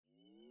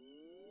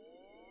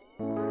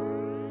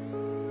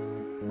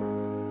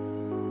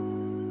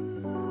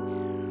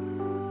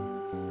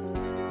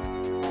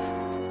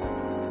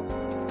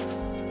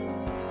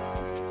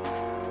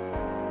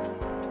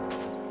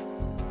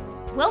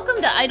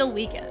Welcome to Idle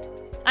Weekend.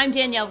 I'm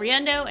Danielle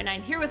Riendo, and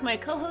I'm here with my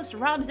co-host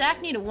Rob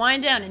Zacny to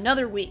wind down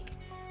another week.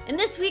 And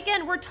this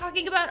weekend, we're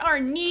talking about our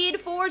need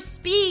for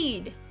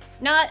speed.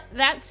 Not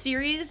that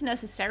series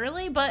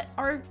necessarily, but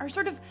our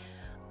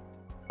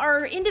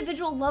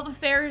individual love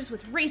affairs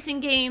with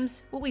racing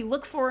games, what we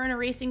look for in a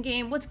racing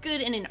game, what's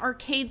good in an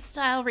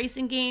arcade-style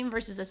racing game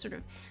versus a sort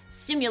of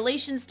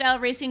simulation-style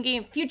racing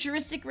game,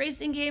 futuristic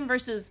racing game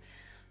versus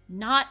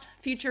not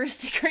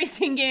futuristic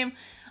racing game.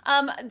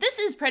 This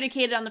is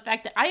predicated on the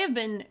fact that I have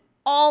been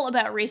all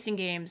about racing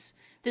games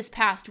this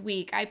past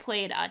week. I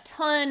played a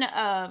ton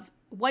of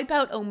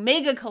Wipeout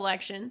Omega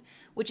Collection,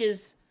 which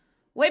is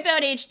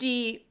Wipeout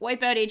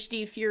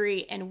HD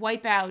Fury, and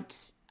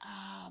Wipeout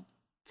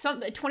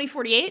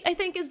 2048, I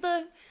think is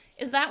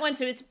that one.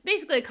 So it's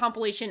basically a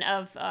compilation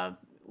of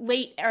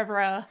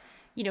later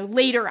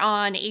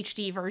on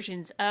HD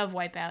versions of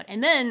Wipeout.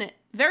 And then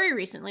very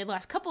recently, the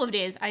last couple of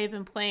days, I have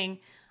been playing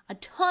a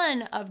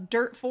ton of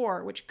Dirt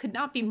 4, which could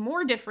not be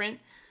more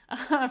different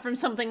from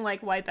something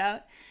like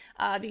Wipeout,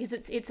 because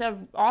it's a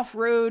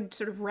off-road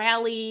sort of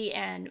rally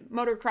and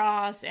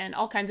motocross and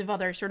all kinds of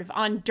other sort of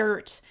on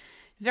dirt,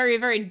 very,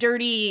 very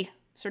dirty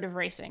sort of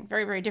racing.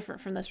 Very, very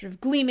different from the sort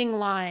of gleaming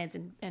lines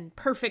and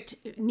perfect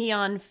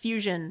neon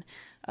fusion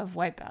of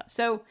Wipeout.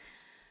 So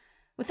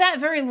with that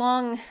very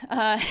long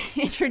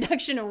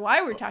introduction of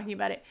why we're talking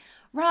about it,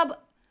 Rob,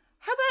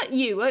 how about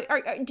you?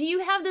 Do you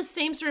have the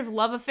same sort of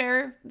love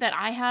affair that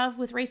I have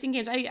with racing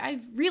games? I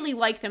really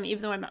like them,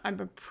 even though I'm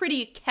a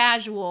pretty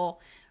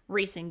casual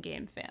racing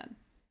game fan.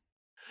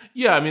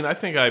 Yeah, I mean, I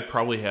think I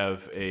probably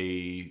have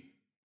in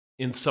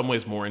some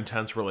ways, more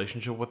intense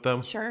relationship with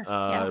them.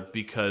 Sure.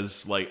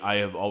 Because, like, I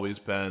have always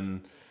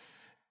been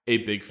a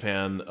big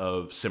fan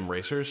of sim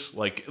racers.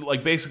 Like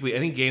basically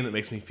any game that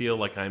makes me feel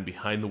like I'm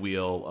behind the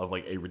wheel of,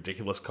 like, a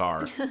ridiculous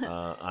car,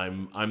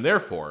 I'm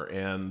there for.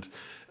 And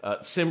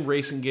sim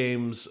racing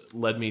games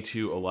led me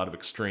to a lot of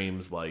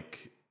extremes,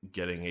 like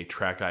getting a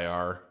Track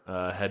IR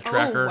head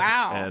tracker. Oh,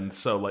 wow. And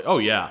so, like, oh,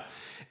 yeah.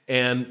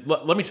 And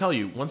let me tell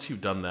you, once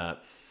you've done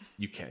that,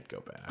 you can't go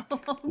back.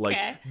 Okay. Like,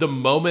 the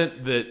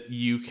moment that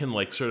you can,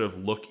 like, sort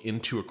of look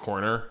into a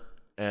corner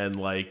and,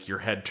 like, your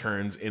head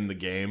turns in the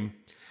game,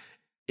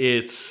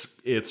 it's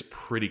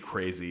pretty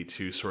crazy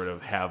to sort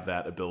of have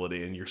that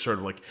ability, and you're sort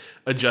of, like,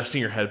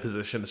 adjusting your head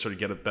position to sort of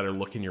get a better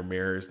look in your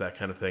mirrors, that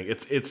kind of thing.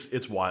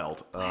 It's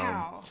wild.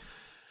 Wow.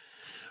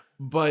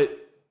 But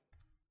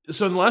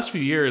so in the last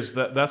few years,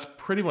 that's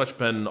pretty much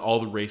been all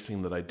the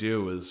racing that I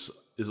do is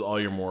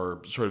all your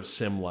more sort of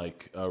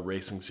sim-like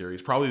racing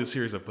series. Probably the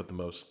series I've put the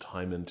most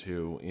time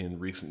into in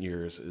recent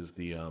years is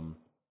the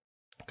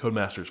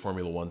Codemasters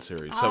Formula 1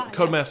 series. So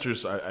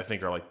Codemasters, yes. I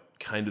think, are like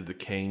kind of the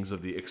kings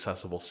of the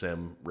accessible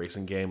sim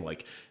racing game.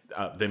 Like,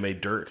 they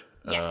made Dirt.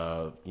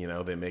 Yes.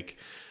 They make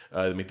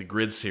the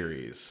Grid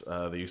series.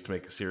 They used to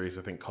make a series,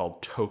 I think,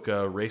 called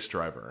Toka Race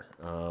Driver.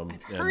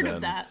 I've heard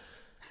of that.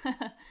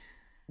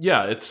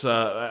 Yeah, it's.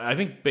 I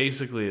think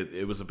basically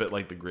it was a bit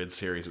like the Grid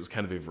series. It was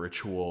kind of a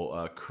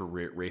virtual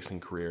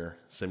racing career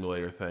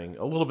simulator thing.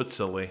 A little bit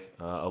silly,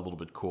 a little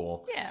bit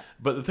cool. Yeah.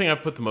 But the thing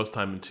I've put the most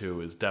time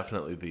into is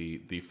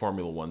definitely the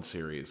Formula 1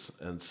 series.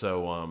 And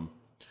so,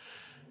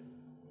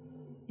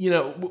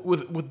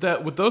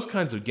 with those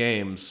kinds of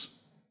games,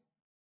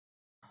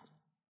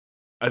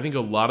 I think a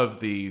lot of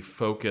the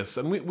focus,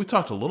 and we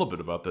talked a little bit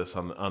about this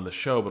on the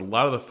show, but a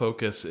lot of the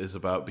focus is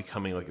about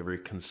becoming like a very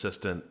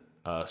consistent,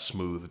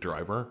 smooth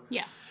driver.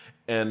 Yeah.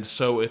 And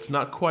so it's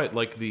not quite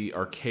like the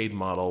arcade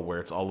model where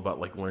it's all about,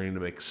 like, learning to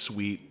make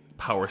sweet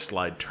power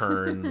slide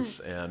turns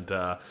and,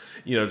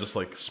 just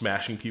like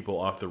smashing people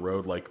off the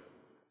road. Like,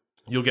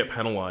 you'll get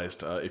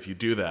penalized if you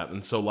do that.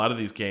 And so a lot of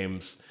these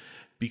games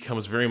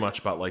becomes very much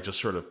about, like,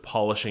 just sort of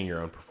polishing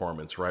your own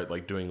performance, right?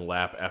 Like doing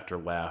lap after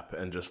lap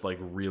and just, like,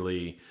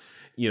 really,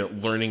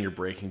 learning your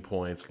braking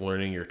points,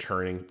 learning your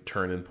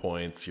turn-in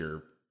points,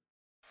 your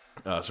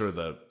sort of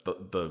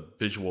the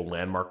visual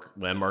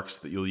landmarks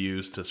that you'll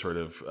use to sort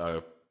of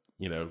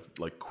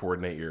like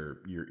coordinate your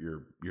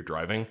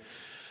driving,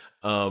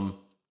 and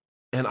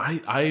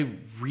I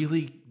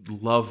really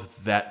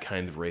love that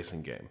kind of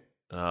racing game.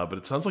 But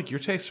it sounds like your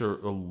tastes are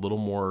a little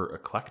more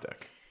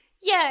eclectic.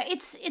 Yeah,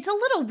 it's a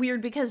little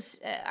weird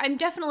because I'm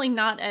definitely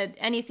not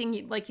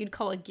anything like you'd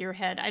call a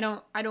gearhead. I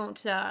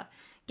don't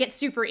get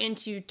super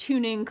into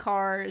tuning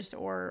cars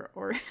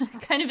or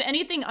kind of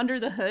anything under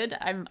the hood.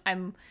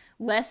 I'm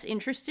less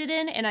interested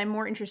in, and I'm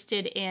more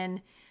interested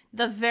in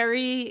the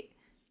very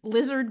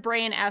lizard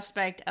brain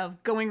aspect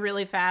of going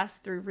really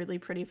fast through really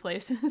pretty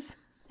places.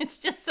 It's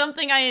just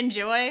something I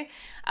enjoy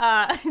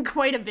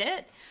quite a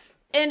bit.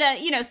 And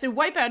so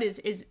Wipeout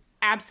is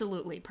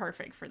absolutely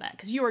perfect for that,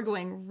 because you are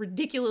going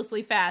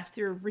ridiculously fast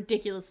through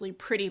ridiculously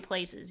pretty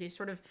places. These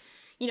sort of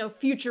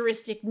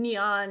futuristic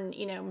neon,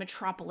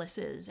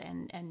 metropolises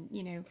and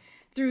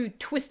through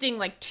twisting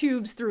like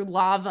tubes through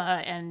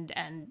lava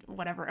and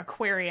whatever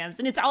aquariums.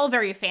 And it's all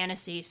very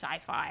fantasy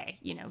sci-fi,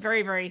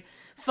 very, very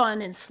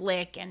fun and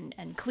slick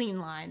and clean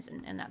lines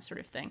and that sort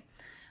of thing.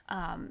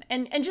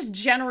 And just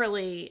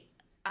generally,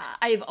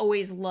 I've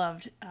always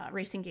loved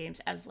racing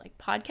games as like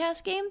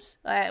podcast games.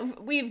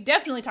 We've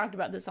definitely talked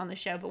about this on the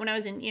show, but when I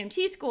was in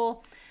EMT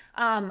school,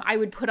 I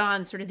would put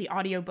on sort of the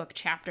audiobook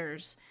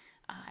chapters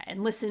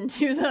and listen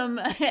to them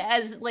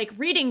as like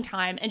reading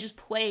time and just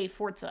play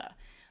Forza.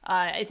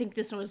 I think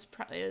this was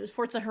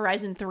Forza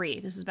Horizon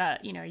 3. This is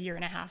about, a year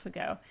and a half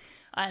ago.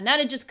 And that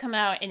had just come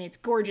out, and it's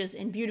gorgeous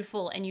and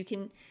beautiful, and you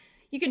can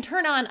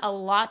turn on a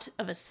lot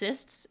of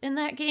assists in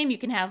that game. You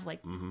can have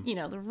like,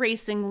 the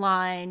racing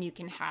line, you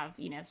can have,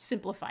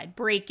 simplified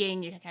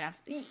braking, you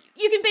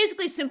can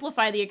basically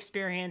simplify the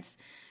experience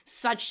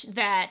such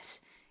that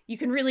you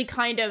can really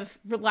kind of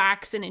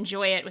relax and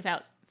enjoy it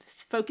without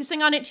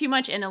focusing on it too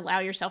much and allow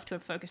yourself to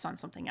focus on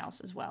something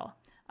else as well.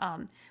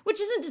 Which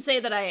isn't to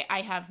say that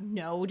I have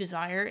no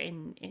desire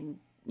in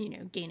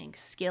gaining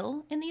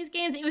skill in these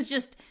games. It was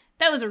just,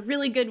 that was a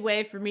really good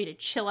way for me to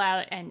chill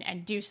out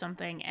and do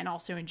something and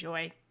also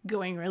enjoy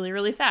going really,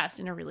 really fast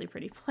in a really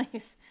pretty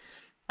place.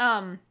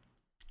 The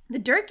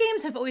dirt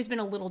games have always been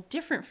a little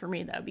different for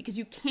me, though, because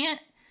you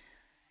can't,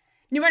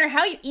 no matter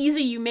how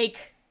easy you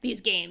make these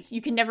games,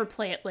 you can never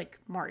play it like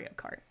Mario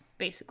Kart,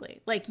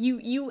 basically. Like,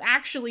 you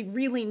actually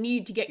really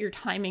need to get your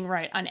timing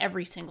right on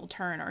every single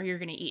turn, or you're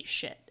going to eat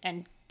shit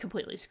and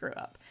completely screw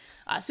up.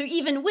 So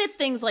even with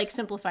things like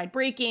simplified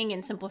braking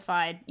and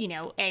simplified,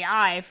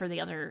 AI for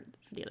the other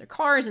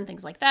cars and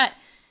things like that,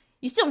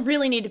 you still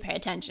really need to pay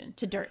attention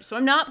to dirt. So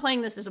I'm not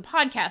playing this as a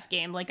podcast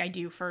game like I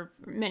do for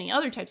many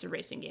other types of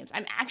racing games.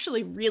 I'm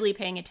actually really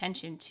paying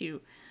attention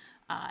to,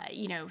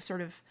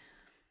 sort of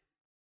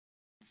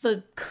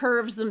the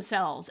curves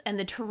themselves and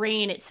the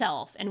terrain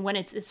itself, and when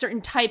it's a certain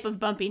type of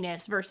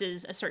bumpiness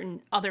versus a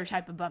certain other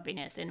type of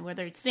bumpiness, and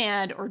whether it's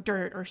sand or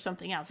dirt or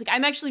something else. Like,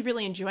 I'm actually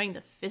really enjoying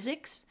the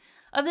physics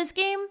of this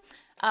game,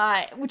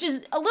 which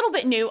is a little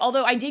bit new,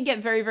 although I did get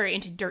very, very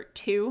into Dirt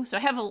 2, so I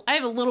have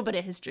a little bit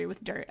of history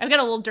with Dirt. I've got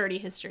a little dirty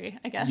history,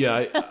 I guess.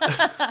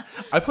 Yeah,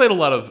 I played a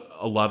lot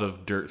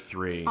of Dirt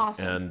 3,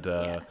 awesome. and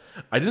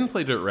I didn't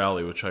play Dirt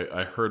Rally, which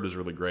I heard was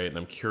really great, and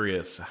I'm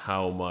curious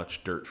how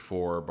much Dirt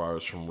 4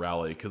 borrows from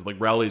Rally, because like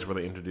Rally is where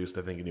they introduced,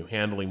 I think, a new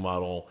handling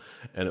model,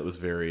 and it was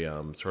very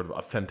sort of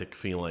authentic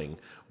feeling,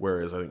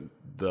 whereas I think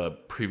the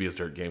previous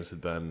Dirt games had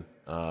been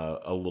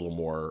a little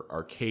more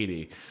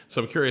arcadey.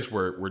 So I'm curious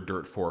where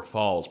Dirt 4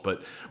 falls.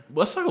 But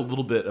let's talk a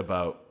little bit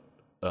about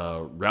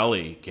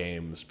rally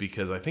games,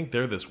 because I think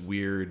they're this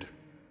weird...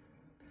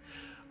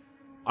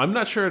 I'm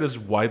not sure it is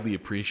widely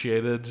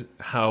appreciated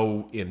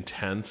how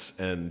intense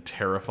and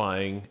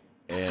terrifying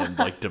and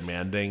like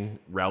demanding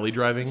rally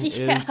driving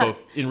is,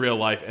 both in real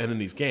life and in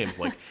these games.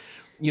 Like,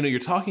 you're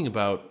talking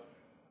about...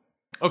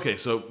 Okay,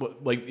 so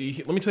like,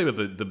 let me tell you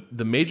about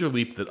the major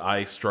leap that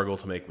I struggle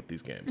to make with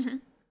these games. Mm-hmm.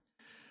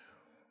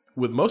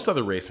 With most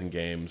other racing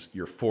games,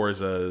 your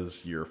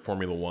Forzas, your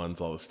Formula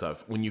Ones, all this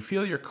stuff, when you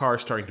feel your car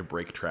starting to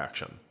break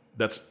traction,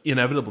 that's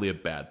inevitably a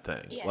bad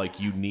thing. Yeah. Like,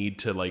 you need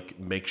to like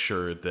make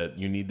sure that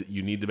you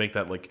need to make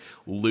that like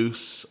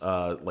loose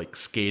like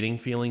skating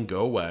feeling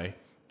go away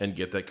and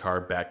get that car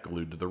back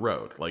glued to the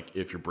road. Like,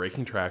 if you're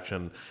breaking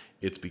traction,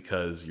 it's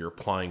because you're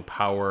applying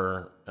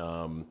power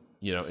in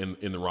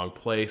the wrong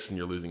place and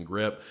you're losing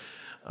grip.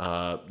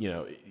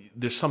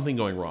 There's something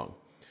going wrong.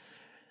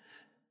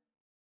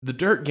 The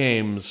dirt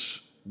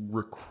games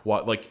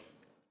require, like,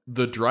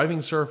 the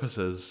driving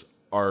surfaces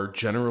are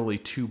generally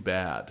too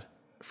bad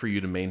for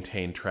you to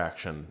maintain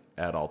traction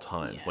at all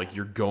times. Yeah. Like,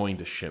 you're going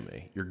to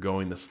shimmy, you're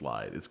going to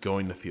slide, it's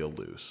going to feel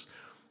loose.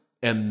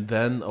 And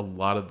then a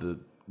lot of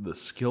the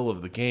skill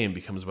of the game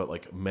becomes about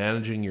like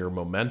managing your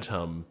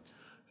momentum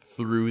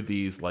through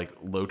these like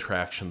low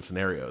traction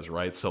scenarios,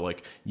 right? So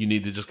like, you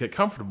need to just get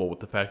comfortable with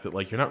the fact that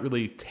like, you're not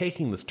really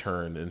taking this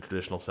turn in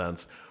traditional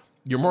sense.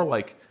 You're more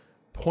like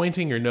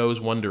pointing your nose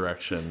one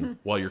direction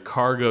while your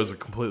car goes a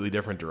completely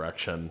different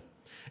direction,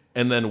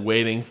 and then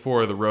waiting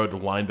for the road to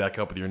line back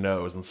up with your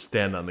nose and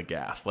stand on the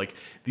gas. Like,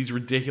 these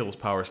ridiculous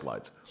power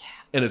slides. Yeah.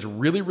 And it's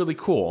really, really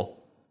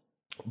cool,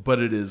 but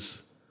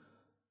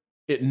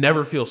it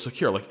never feels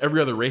secure. Like,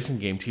 every other racing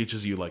game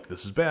teaches you, like,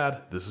 this is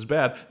bad, this is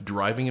bad.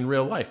 Driving in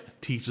real life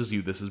teaches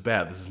you this is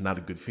bad, this is not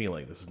a good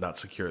feeling, this is not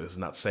secure, this is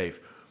not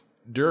safe.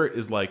 Dirt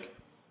is like,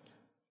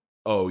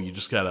 oh, you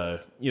just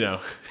gotta,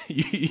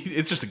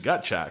 it's just a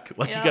gut check.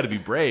 Like, you gotta be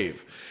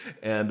brave.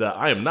 And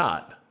I am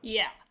not.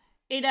 Yeah.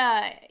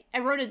 I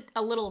wrote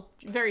a little,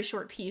 very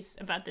short piece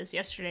about this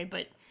yesterday,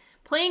 but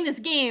playing this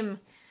game,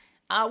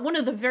 one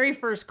of the very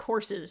first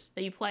courses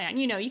that you play on,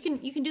 you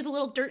can do the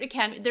little Dirt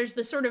Academy. There's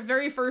the sort of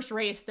very first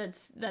race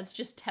that's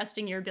just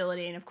testing your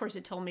ability. And of course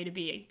it told me to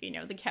be,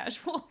 the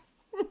casual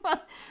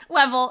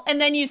level. And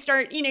then you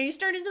start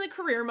into the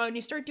career mode and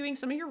you start doing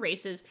some of your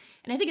races.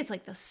 And I think it's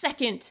like the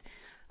second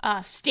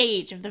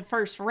stage of the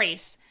first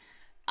race,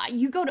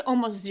 you go to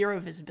almost zero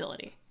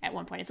visibility at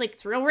one point. It's like,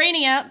 it's real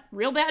rainy out,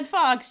 real bad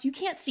fog, so you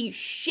can't see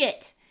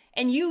shit.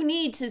 And you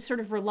need to sort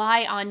of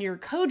rely on your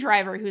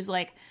co-driver who's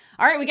like,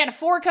 all right, we got a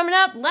 4 coming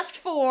up, left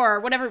 4,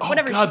 whatever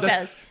God, she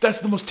says.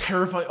 That's the most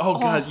terrifying. Oh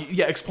God,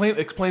 yeah. Explain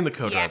the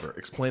co-driver.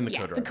 Explain the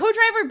co-driver. The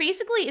co-driver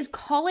basically is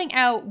calling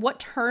out what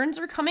turns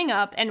are coming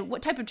up and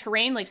what type of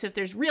terrain. Like, so if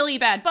there's really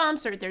bad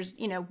bumps or if there's,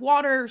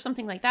 water or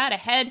something like that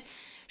ahead,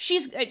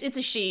 it's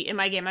a she in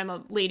my game. I'm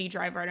a lady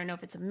driver. I don't know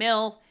if it's a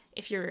male,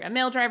 if you're a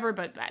male driver,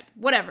 but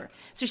whatever.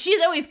 So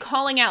she's always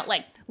calling out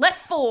like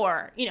left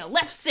 4,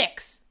 left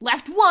 6,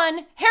 left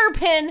 1,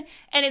 hairpin.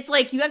 And it's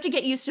like, you have to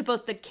get used to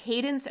both the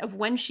cadence of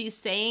when she's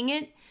saying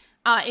it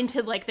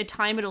into like the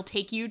time it'll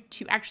take you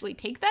to actually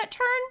take that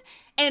turn.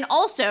 And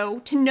also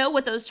to know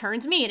what those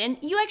turns mean. And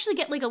you actually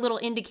get like a little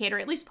indicator,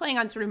 at least playing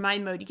on sort of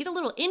mind mode, you get a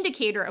little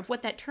indicator of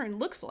what that turn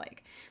looks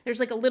like. There's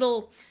like a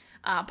little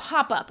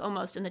pop-up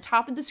almost in the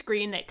top of the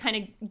screen that kind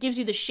of gives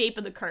you the shape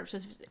of the curve. So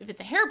if it's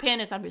a hairpin,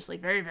 it's obviously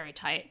very, very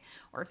tight.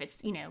 Or if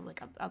it's,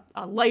 like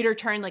a lighter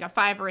turn, like a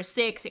 5 or a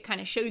 6, it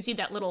kind of shows you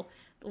that little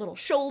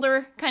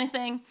shoulder kind of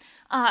thing.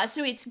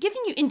 So it's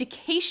giving you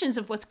indications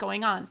of what's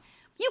going on.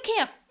 You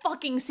can't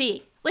fucking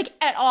see, like,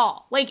 at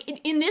all. Like,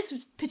 in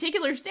this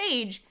particular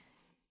stage,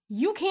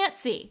 you can't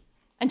see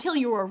until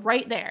you are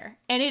right there.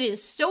 And it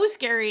is so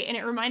scary, and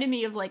it reminded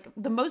me of, like,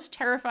 the most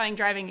terrifying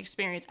driving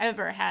experience I've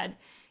ever had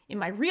in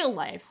my real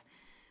life,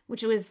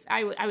 which was,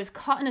 I was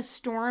caught in a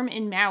storm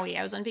in Maui.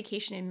 I was on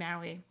vacation in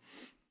Maui.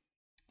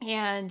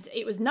 And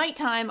it was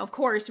nighttime, of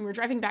course, and we were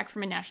driving back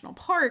from a national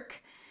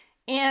park.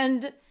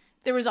 And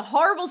there was a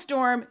horrible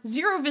storm,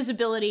 0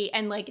 visibility,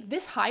 and, like,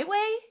 this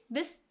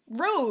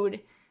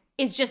road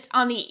is just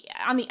on the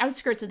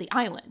outskirts of the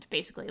island,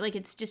 basically. Like,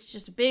 it's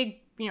just a big,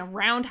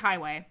 round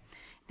highway.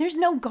 There's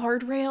no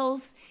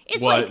guardrails.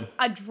 It's like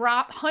a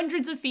drop,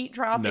 hundreds of feet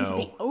drop into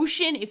the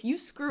ocean. If you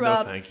screw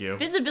up, thank you.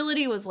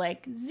 Visibility was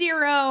like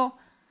 0.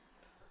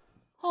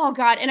 Oh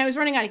God. And I was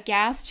running out of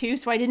gas too,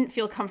 so I didn't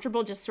feel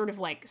comfortable just sort of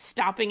like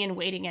stopping and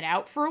waiting it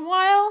out for a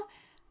while.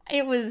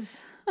 It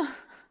was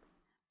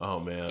oh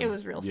man. It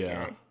was real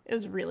scary. It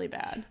was really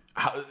bad.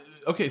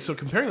 Okay, so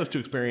comparing those two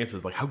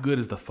experiences, like how good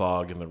is the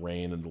fog and the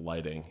rain and the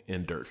lighting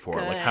in Dirt 4?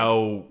 Good. Like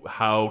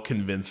how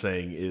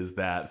convincing is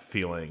that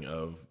feeling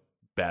of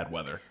bad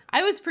weather?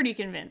 I was pretty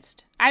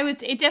convinced.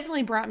 It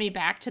definitely brought me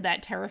back to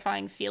that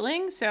terrifying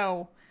feeling,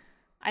 so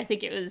I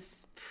think it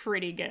was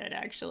pretty good,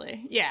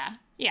 actually. Yeah.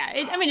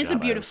 It's a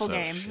beautiful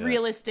game. Shit.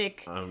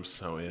 Realistic. I'm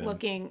so in.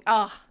 Looking.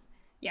 Oh,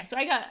 yeah, so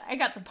I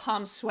got the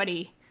palm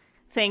sweaty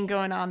thing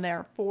going on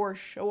there for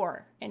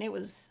sure. And it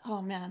was,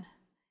 oh man.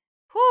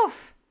 Whew.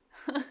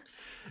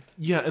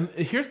 Yeah, and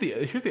here's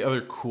the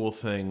other cool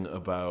thing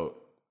about,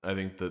 I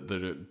think,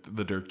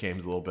 the Dirt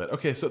games a little bit.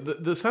 Okay, so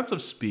the sense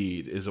of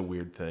speed is a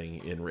weird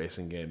thing in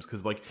racing games,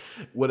 because like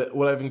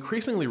what I've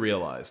increasingly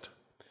realized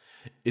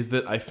is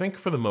that I think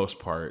for the most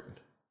part,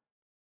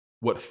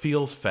 what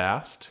feels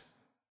fast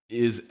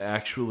is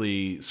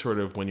actually sort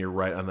of when you're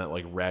right on that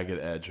like ragged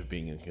edge of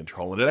being in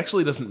control, and it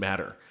actually doesn't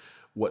matter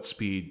what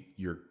speed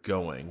you're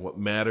going. What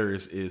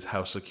matters is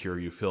how secure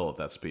you feel at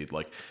that speed.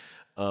 Like,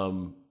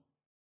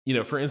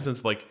 for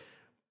instance, like,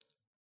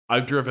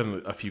 I've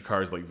driven a few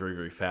cars like very,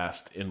 very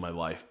fast in my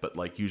life, but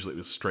like usually it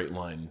was straight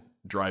line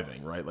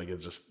driving, right? Like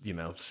it's just,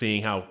 see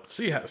how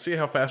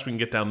fast we can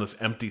get down this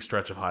empty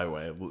stretch of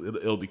highway.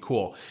 It'll be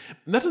cool.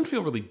 And that doesn't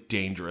feel really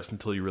dangerous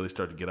until you really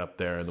start to get up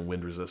there and the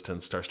wind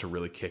resistance starts to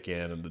really kick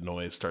in and the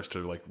noise starts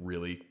to like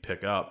really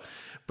pick up.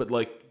 But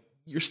like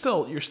you're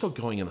still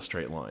going in a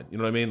straight line. You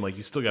know what I mean? Like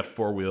you still got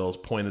 4 wheels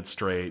pointed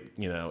straight,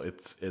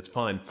 it's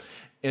fine.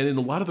 And in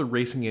a lot of the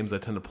racing games I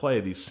tend to play,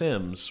 these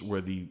sims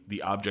where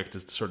the object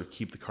is to sort of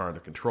keep the car under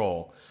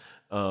control,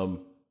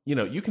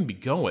 you can be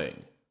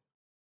going,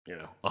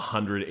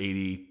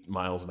 180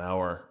 miles an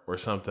hour or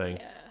something.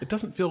 Yeah. It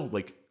doesn't feel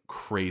like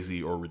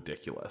crazy or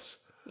ridiculous.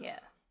 Yeah.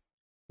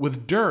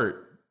 With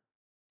Dirt,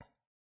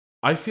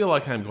 I feel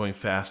like I'm going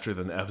faster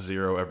than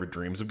F-Zero ever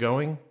dreams of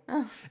going.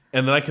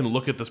 And then I can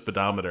look at the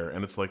speedometer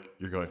and it's like,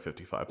 you're going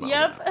 55 miles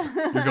an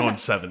hour. You're going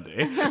 70.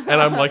 And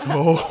I'm like,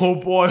 oh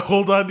boy,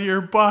 hold on to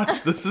your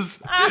butts. This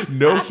is,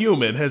 no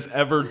human has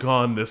ever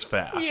gone this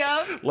fast.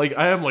 Yep. Like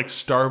I am like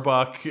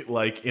Starbuck,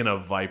 like in a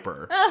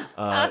Viper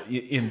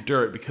in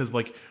Dirt, because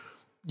like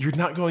you're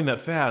not going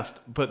that fast.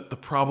 But the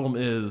problem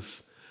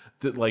is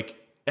that like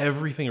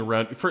everything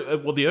around,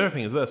 the other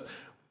thing is this,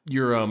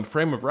 your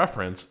frame of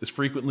reference is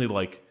frequently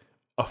like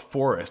a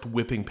forest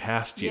whipping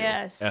past you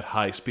at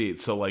high speed.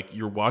 So like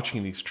you're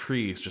watching these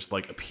trees just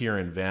like appear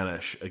and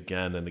vanish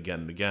again and again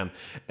and again.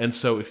 And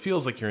so it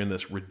feels like you're in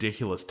this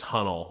ridiculous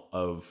tunnel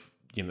of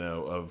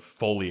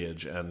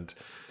foliage and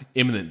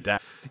imminent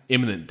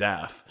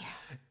death. Yeah.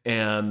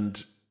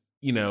 And,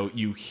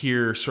 you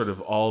hear sort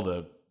of all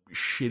the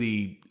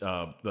shitty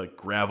like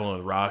gravel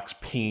and rocks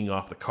pinging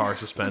off the car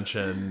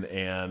suspension.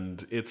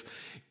 And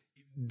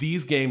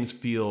these games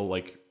feel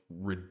like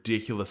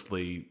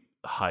ridiculously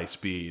high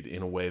speed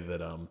in a way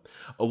that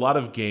a lot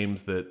of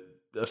games that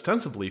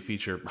ostensibly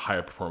feature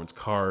higher performance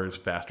cars,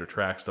 faster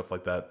tracks, stuff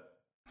like that,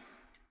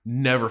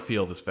 never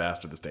feel this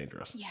fast or this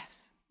dangerous.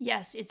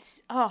 Yes,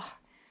 it's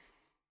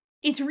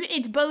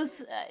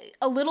both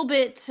a little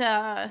bit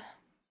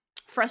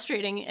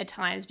frustrating at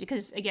times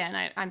because,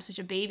 again, I'm such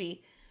a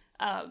baby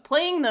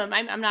playing them.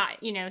 I'm not,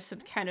 some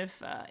kind of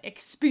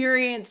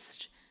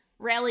experienced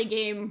rally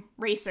game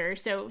racer.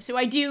 So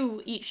I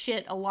do eat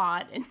shit a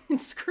lot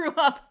and screw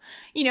up,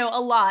 a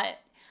lot.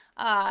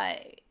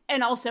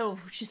 And also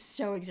just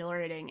so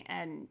exhilarating.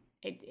 And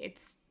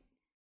it's,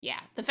 yeah,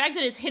 the fact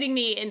that it's hitting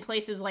me in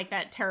places like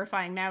that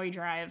terrifying Maui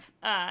Drive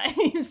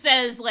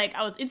says, like,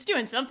 it's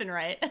doing something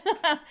right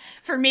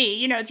for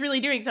me. It's really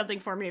doing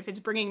something for me if it's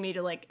bringing me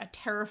to, like, a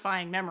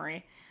terrifying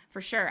memory, for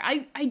sure.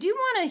 I do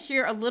want to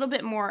hear a little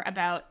bit more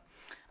about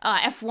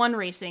F1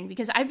 racing,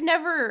 because I've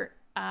never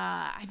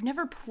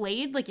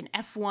played, like, an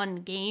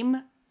F1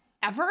 game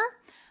ever.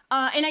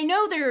 And I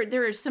know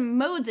there are some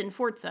modes in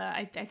Forza.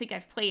 I think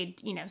I've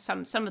played,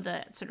 some of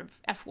the sort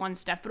of F1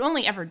 stuff, but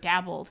only ever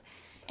dabbled.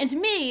 And to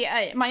me,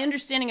 my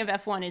understanding of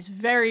F1 is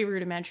very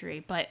rudimentary,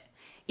 but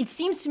it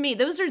seems to me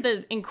those are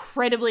the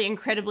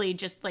incredibly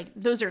just like,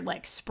 those are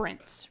like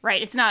sprints,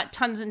 right? It's not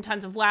tons and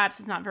tons of laps.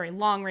 It's not very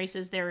long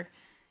races. They're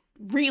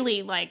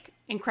really like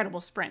incredible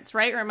sprints,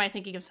 right? Or am I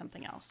thinking of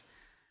something else?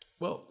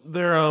 Well,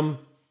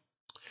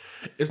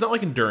 it's not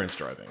like endurance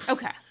driving.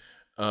 Okay.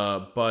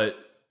 But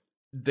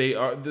they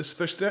are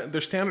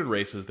they're standard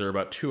races. They're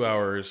about 2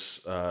 hours,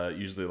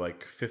 usually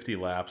like 50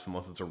 laps,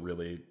 unless it's a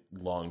really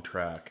long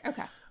track.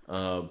 Okay.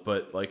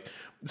 But like,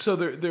 so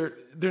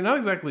they're not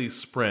exactly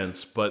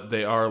sprints, but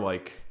they are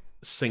like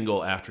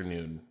single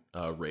afternoon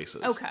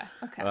races. Okay.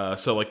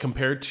 So like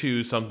compared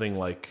to something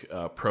like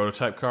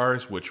prototype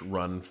cars, which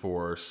run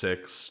for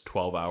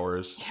 12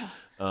 hours,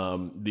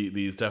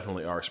 these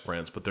definitely are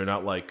sprints, but they're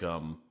not like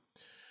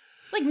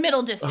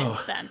middle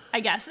distance. Then I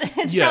guess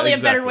it's probably a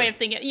better way of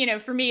thinking.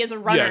 For me as a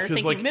runner,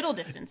 thinking like, middle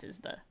distance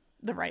is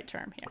the right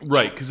term here.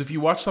 Right, because if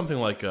you watch something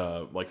like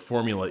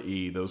Formula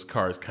E, those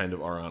cars kind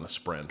of are on a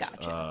sprint.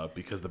 Gotcha.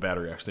 Because the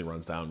battery actually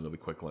runs down really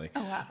quickly.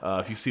 Oh, wow.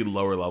 If you see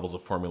lower levels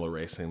of Formula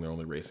racing, they're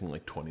only racing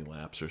like 20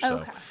 laps or so.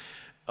 Okay.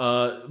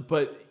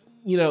 But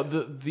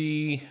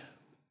the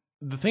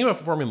thing about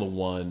Formula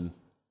One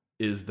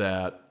is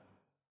that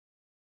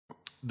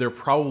they're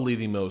probably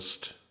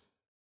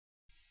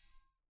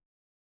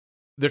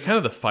they're kind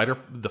of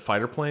the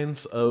fighter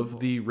planes of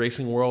the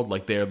racing world.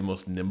 Like, they are the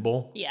most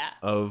nimble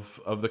of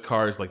the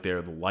cars. Like, they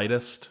are the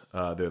lightest.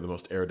 They're the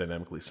most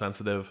aerodynamically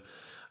sensitive.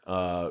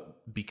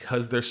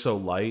 Because they're so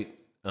light,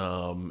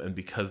 and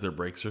because their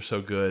brakes are so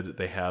good,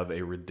 they have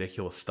a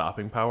ridiculous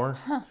stopping power,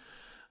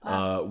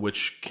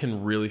 which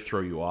can really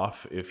throw you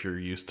off if you're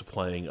used to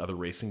playing other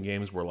racing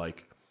games where,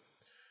 like,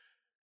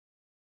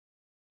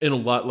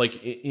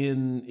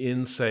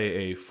 in say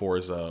a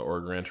Forza or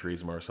a Gran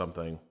Turismo or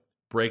something,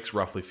 brakes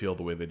roughly feel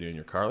the way they do in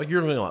your car. Like,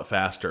 you're going a lot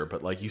faster,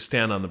 but like, you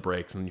stand on the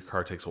brakes and your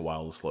car takes a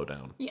while to slow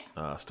down.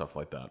 Yeah. Stuff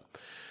like that.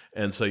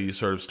 And so you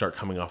sort of start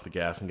coming off the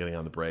gas and getting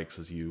on the brakes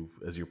as you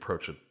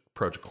approach a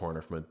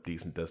corner from a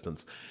decent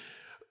distance.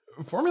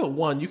 Formula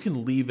One, you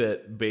can leave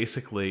it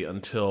basically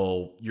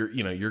until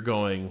you're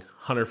going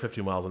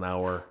 150 miles an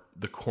hour.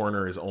 The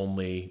corner is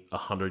only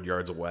 100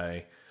 yards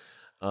away.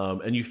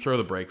 And you throw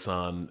the brakes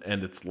on,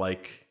 and it's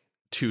like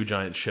two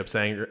giant ship's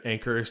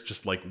anchors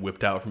just like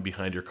whipped out from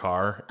behind your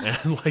car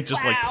and like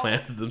just like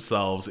planted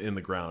themselves in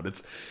the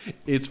ground.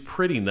 It's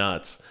pretty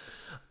nuts.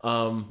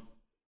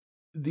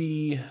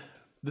 The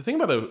thing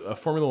about a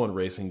Formula One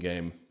racing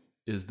game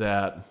is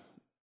that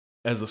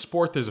as a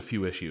sport, there's a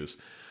few issues.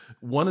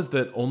 One is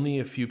that only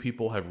a few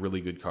people have really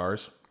good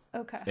cars.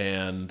 Okay.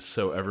 And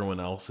so everyone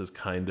else is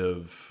kind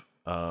of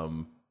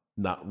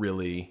not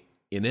really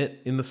in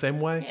it in the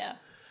same way. Yeah.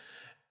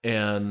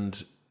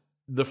 And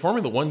the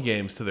Formula One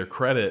games, to their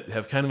credit,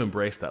 have kind of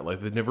embraced that. Like,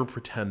 they've never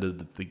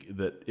pretended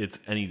that it's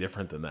any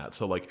different than that.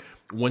 So, like,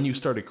 when you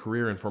start a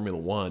career in Formula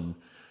One,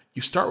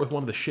 you start with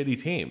one of the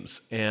shitty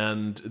teams.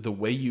 And the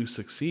way you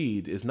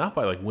succeed is not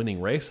by, like,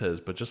 winning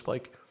races, but just,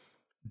 like,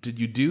 did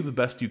you do the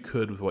best you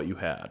could with what you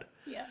had?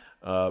 Yeah.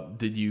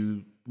 Did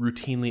you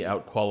routinely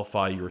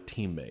out-qualify your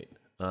teammate?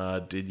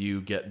 Did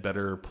you get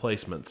better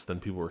placements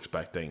than people were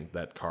expecting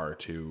that car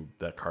to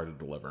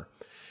deliver?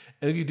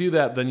 And if you do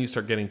that, then you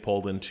start getting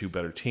pulled into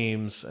better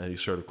teams, and you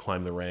sort of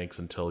climb the ranks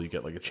until you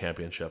get like a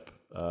championship,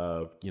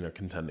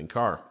 contending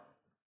car.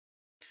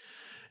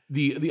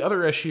 The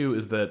other issue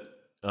is that,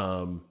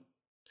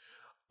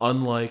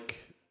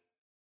 unlike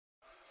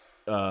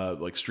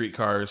like street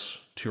cars,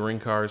 touring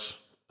cars,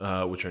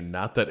 which are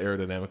not that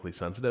aerodynamically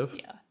sensitive,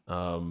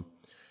 F1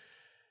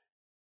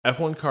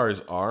 cars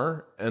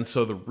are, and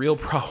so the real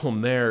problem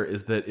there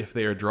is that if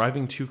they are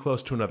driving too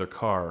close to another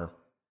car,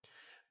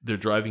 they're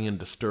driving in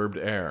disturbed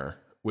air,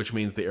 which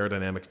means the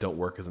aerodynamics don't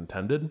work as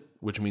intended,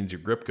 which means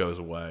your grip goes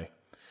away,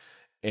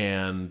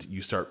 and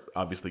you start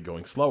obviously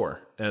going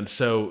slower. And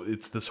so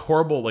it's this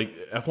horrible, like,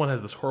 F1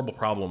 has this horrible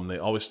problem, and they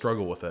always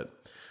struggle with it,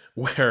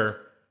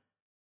 where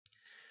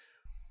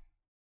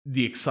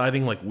the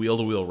exciting, like,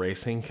 wheel-to-wheel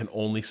racing can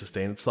only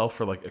sustain itself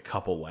for, like, a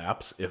couple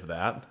laps, if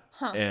that.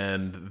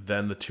 And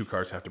then the two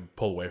cars have to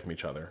pull away from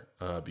each other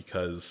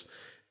because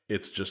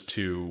it's just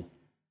too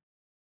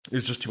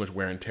much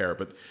wear and tear.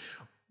 But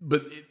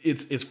but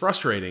it's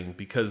frustrating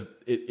because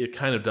it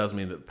kind of does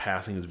mean that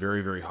passing is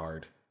very, very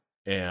hard,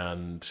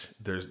 and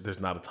there's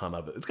not a ton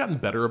of it. It's gotten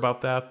better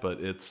about that, but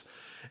it's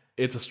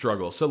a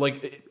struggle. So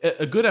like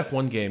a good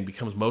F1 game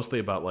becomes mostly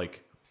about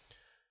like,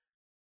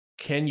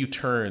 can you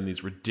turn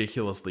these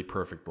ridiculously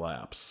perfect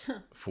laps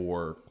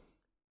for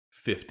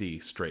 50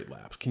 straight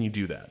laps? Can you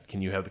do that?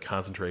 Can you have the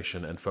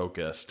concentration and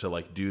focus to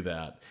like do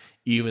that,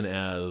 even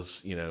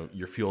as, you know,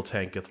 your fuel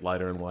tank gets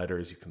lighter and lighter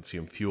as you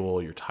consume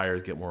fuel, your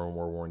tires get more and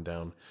more worn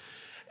down.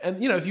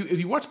 And, you know, if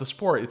you watch the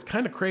sport, it's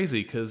kind of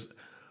crazy because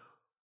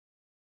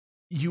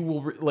you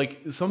will like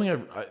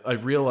something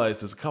I've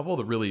realized is a couple of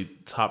the really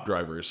top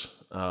drivers,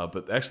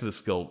 but actually the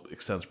skill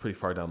extends pretty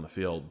far down the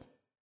field,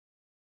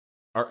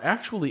 are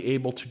actually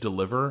able to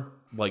deliver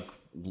like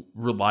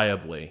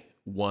reliably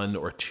 1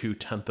 or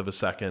 2/10 of a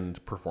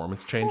second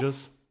performance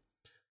changes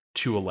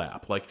to a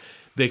lap. Like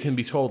they can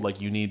be told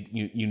like you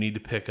need to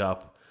pick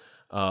up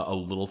a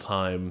little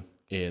time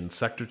in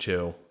sector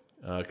 2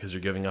 because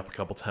you're giving up a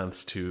couple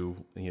tenths to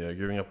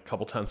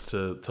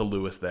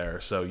Lewis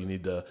there, so you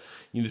need to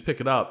pick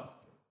it up.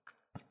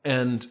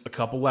 And a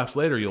couple laps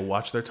later, you'll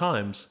watch their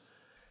times,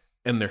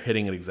 and they're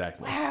hitting it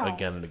exactly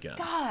again and again.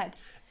 God.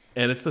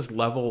 And it's this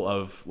level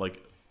of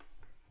like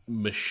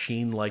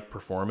machine-like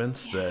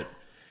performance that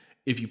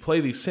if you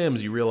play these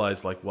sims, you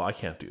realize like, well, I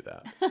can't do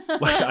that.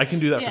 Like I can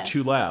do that for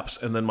 2 laps,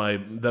 and then my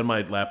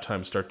lap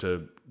times start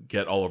to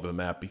get all over the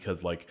map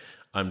because like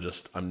I'm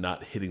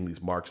not hitting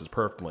these marks as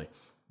perfectly.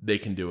 They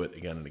can do it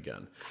again and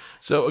again.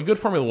 So a good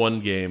Formula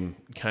One game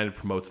kind of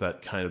promotes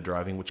that kind of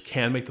driving, which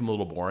can make them a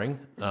little boring.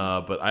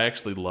 But I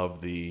actually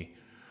love going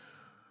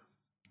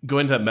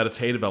to that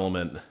meditative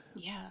element.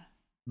 Yeah.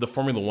 The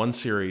Formula One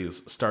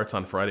series starts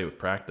on Friday with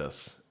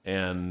practice,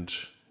 and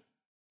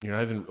you're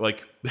not even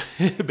like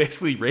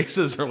basically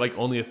races are like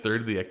only a third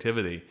of the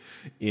activity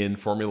in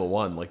Formula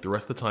One. Like the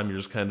rest of the time, you're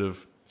just kind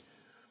of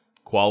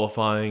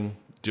qualifying,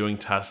 doing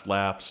test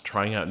laps,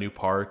 trying out new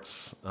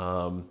parts,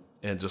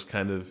 and just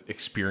kind of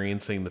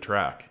experiencing the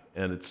track.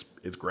 And it's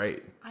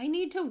great.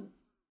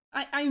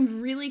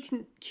 I'm really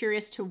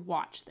curious to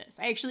watch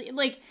this. I actually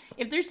like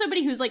if there's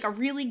somebody who's like a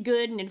really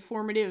good and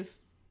informative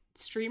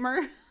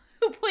streamer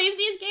who plays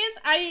these games,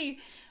 I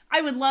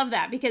would love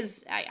that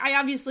because I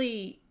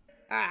obviously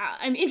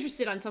I'm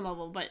interested on some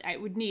level, but I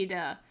would need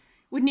a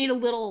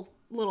little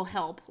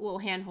help, a little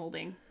hand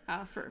holding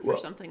for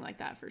something like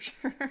that for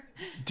sure.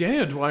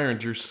 Daniel Dwyer and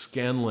Drew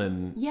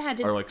Scanlon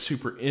are like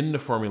super into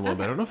Formula One,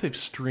 but I don't know if they've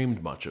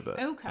streamed much of it.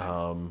 Okay.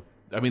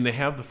 I mean, they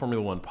have the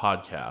Formula One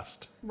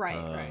podcast,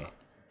 right.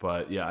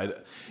 But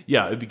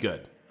yeah, it'd be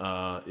good.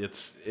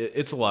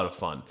 It's a lot of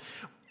fun.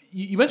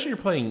 You mentioned you're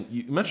playing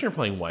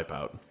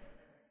Wipeout.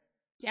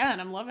 Yeah,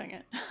 and I'm loving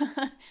it.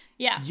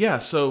 Yeah. Yeah,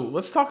 so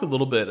let's talk a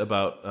little bit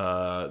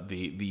about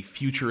the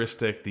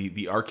futuristic,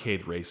 the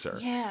arcade racer.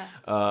 Yeah.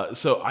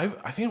 So I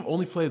think I've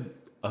only played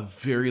a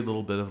very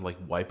little bit of like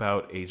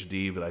Wipeout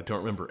HD, but I don't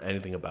remember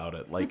anything about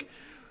it. Like,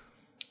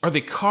 are they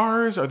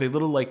cars? Are they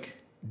little like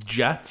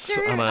jets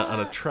on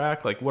a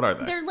track? Like, what are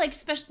they? They're like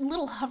special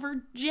little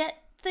hover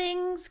jet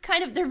things.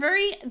 Kind of. They're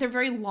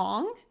very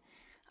long.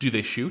 Do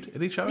they shoot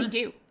at each other? They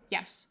do.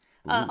 Yes.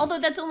 Although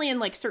that's only in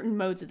like certain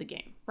modes of the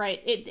game,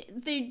 right?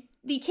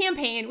 The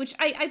campaign, which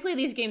I play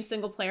these games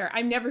single player,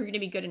 I'm never going to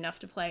be good enough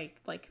to play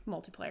like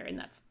multiplayer, and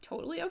that's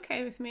totally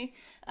okay with me.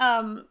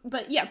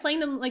 But yeah,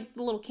 playing them like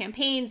the little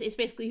campaigns is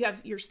basically you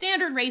have your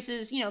standard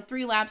races,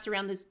 3 laps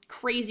around this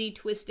crazy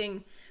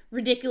twisting,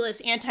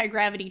 ridiculous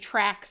anti-gravity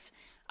tracks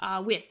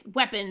with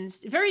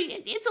weapons.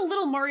 It's a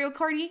little Mario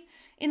Karty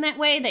in that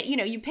way that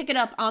you pick it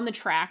up on the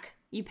track.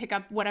 You pick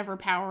up whatever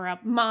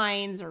power-up,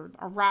 mines or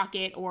a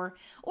rocket or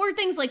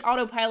things like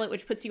autopilot,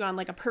 which puts you on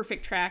like a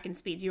perfect track and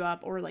speeds you up,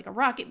 or like a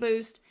rocket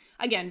boost.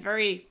 Again,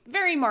 very,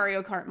 very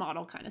Mario Kart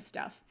model kind of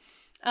stuff.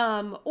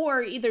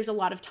 Or there's a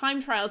lot of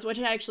time trials,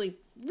 which I actually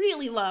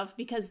really love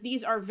because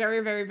these are very,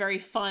 very, very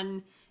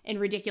fun and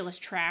ridiculous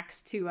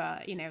tracks to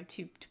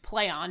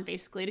play on,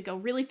 basically, to go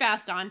really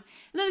fast on. And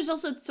then there's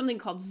also something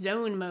called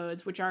zone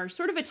modes, which are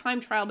sort of a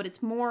time trial, but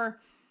it's more...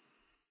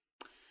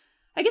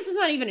 I guess it's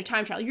not even a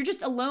time trial. You're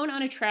just alone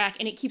on a track,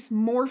 and it keeps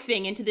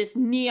morphing into this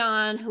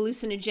neon,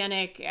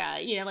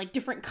 hallucinogenic, like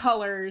different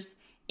colors.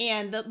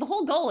 And the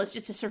whole goal is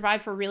just to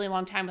survive for a really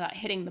long time without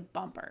hitting the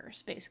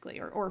bumpers, basically,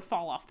 or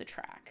fall off the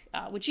track.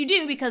 Which you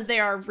do because they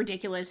are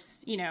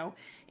ridiculous,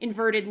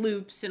 inverted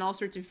loops and all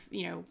sorts of,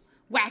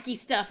 wacky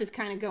stuff is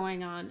kind of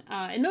going on.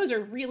 And those are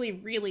really,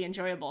 really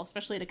enjoyable,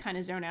 especially to kind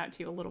of zone out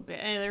to a little bit.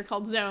 And they're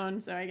called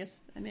Zone, so I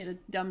guess I made a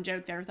dumb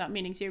joke there without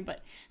meaning to.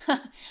 But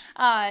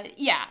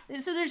yeah,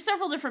 so there's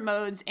several different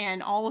modes,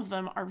 and all of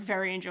them are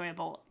very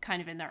enjoyable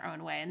kind of in their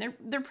own way. And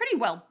they're pretty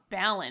well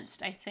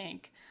balanced, I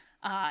think.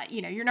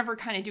 You're never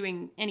kind of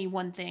doing any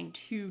one thing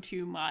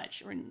too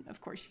much. Or,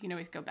 of course, you can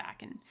always go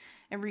back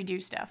and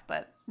redo stuff.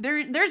 But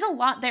there's a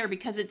lot there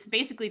because it's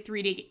basically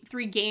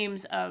three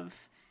games of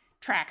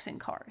tracks and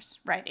cars,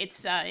 right?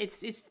 It's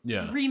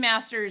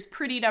remasters,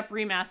 prettied up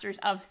remasters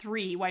of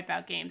 3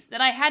 Wipeout games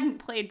that I hadn't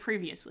played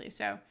previously.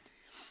 So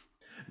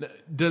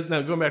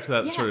Now going back to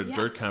that sort of yeah.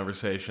 dirt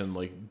conversation,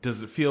 like,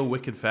 does it feel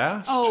wicked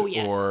fast? Oh,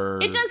 yes. Or...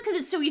 It does, because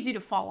it's so easy to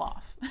fall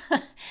off.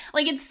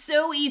 Like, it's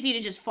so easy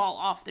to just fall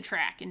off the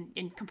track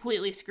and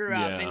completely screw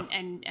up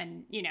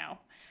and you know.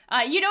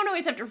 You don't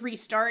always have to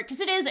restart, because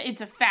it's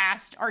a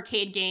fast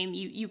arcade game.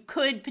 You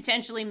could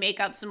potentially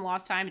make up some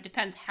lost time. It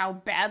depends how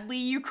badly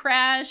you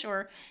crash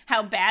or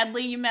how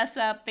badly you mess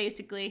up,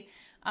 basically.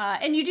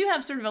 And you do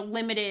have sort of a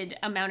limited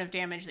amount of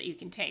damage that you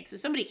can take. So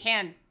somebody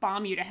can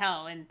bomb you to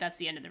hell, and that's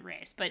the end of the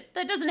race. But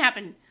that doesn't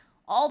happen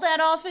all that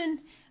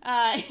often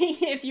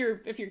if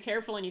you're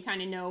careful and you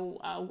kind of know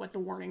what the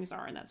warnings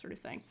are and that sort of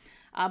thing.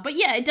 But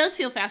yeah, it does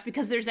feel fast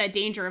because there's that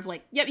danger of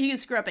like, yep, you can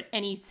screw up at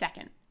any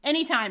second.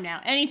 Anytime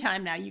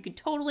now, you could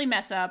totally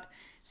mess up.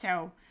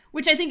 So,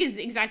 which I think is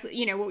exactly,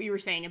 you know, what you were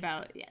saying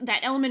about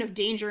that element of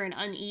danger and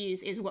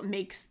unease is what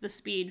makes the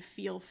speed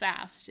feel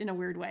fast in a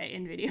weird way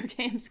in video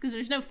games, because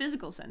there's no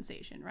physical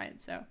sensation,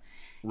 right? So,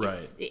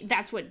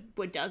 that's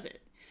what does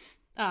it.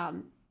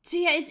 So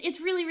yeah, it's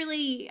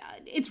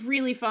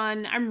really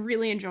fun. I'm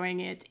really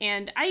enjoying it,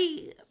 and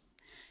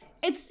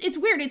it's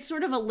weird. It's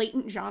sort of a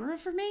latent genre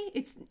for me.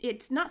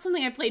 It's not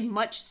something I played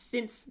much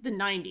since the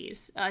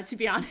 90s, to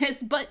be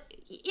honest. But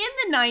in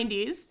the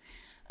 90s,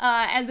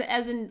 as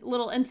a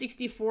little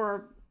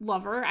N64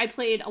 lover, I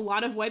played a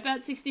lot of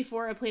Wipeout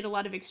 64. I played a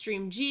lot of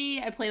Extreme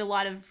G. I played a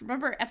lot of,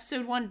 remember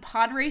Episode 1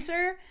 Pod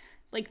Racer?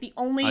 Like the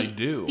only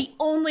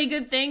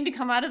good thing to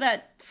come out of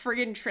that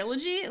friggin'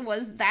 trilogy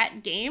was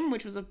that game,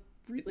 which was a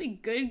really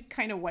good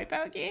kind of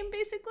Wipeout game,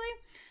 basically.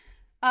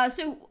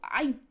 So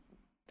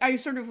I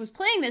sort of was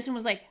playing this and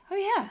was like, oh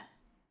yeah,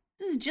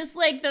 this is just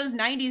like those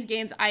 90s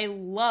games I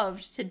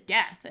loved to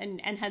death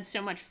and had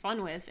so much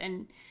fun with,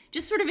 and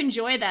just sort of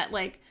enjoy that.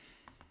 Like,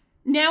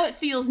 now it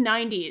feels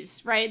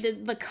 90s, right?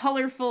 The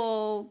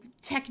colorful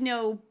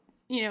techno,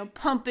 you know,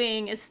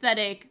 pumping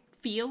aesthetic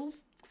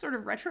feels sort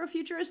of retro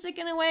futuristic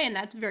in a way, and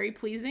that's very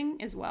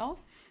pleasing as well.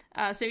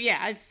 So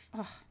yeah,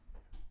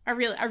 I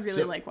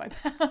really like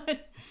Wipeout.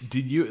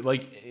 Did you,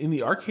 like, in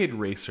the arcade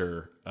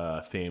racer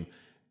theme,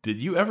 did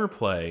you ever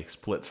play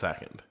Split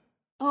Second?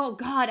 Oh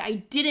God,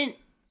 I didn't,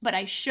 but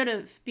I should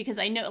have, because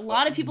I know a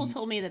lot of people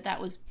told me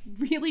that was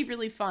really,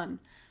 really fun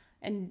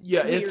and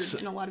weird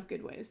in a lot of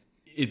good ways.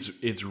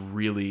 It's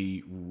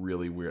really,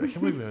 really weird. I can't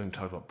believe we haven't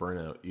talked about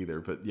Burnout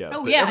either, but yeah.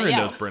 Everyone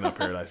knows Burnout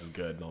Paradise is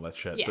good and all that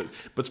shit. Yeah.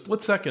 But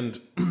Split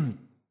Second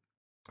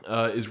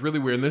is really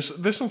weird. And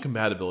there's some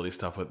compatibility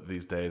stuff with it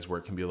these days where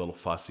it can be a little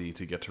fussy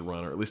to get to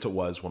run, or at least it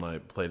was when I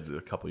played it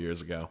a couple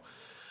years ago.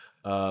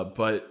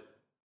 But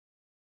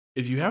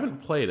if you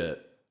haven't played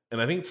it,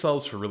 and I think it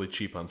sells for really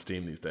cheap on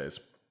Steam these days,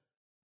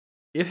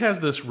 it has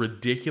this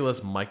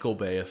ridiculous Michael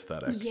Bay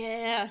aesthetic.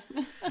 Yeah.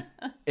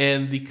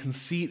 And the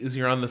conceit is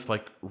you're on this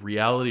like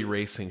reality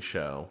racing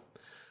show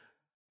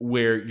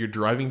where you're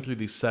driving through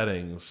these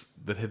settings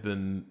that have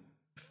been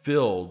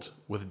filled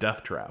with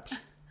death traps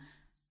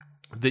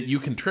that you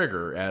can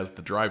trigger as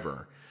the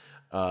driver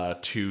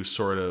to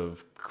sort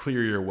of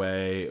clear your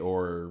way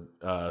or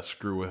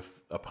screw with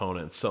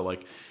opponents. So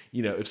like,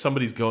 you know, if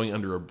somebody's going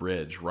under a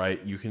bridge, right,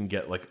 you can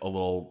get like a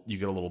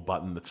little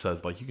button that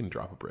says like you can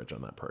drop a bridge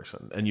on that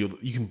person, and you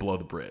can blow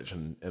the bridge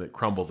and it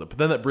crumbles it. But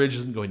then that bridge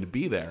isn't going to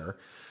be there,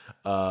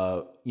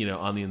 you know,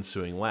 on the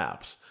ensuing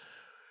laps.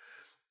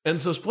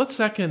 And so Split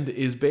Second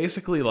is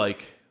basically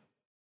like,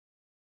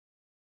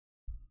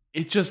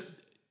 it does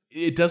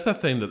that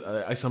thing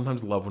that I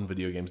sometimes love when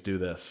video games do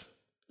this.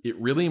 It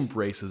really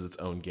embraces its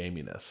own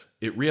gaminess.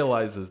 It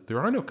realizes there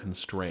are no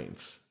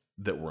constraints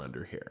that we're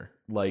under here.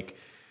 Like,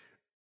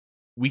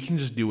 we can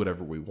just do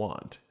whatever we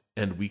want,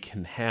 and we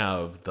can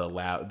have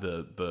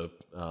the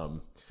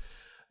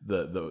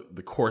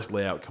course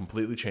layout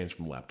completely changed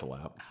from lap to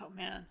lap. Oh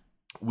man.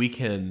 We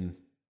can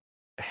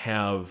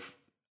have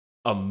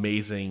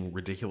amazing,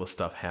 ridiculous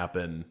stuff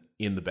happen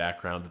in the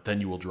background that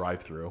then you will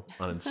drive through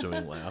on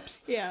ensuing laps.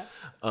 Yeah.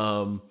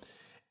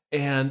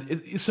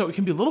 And so it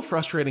can be a little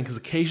frustrating because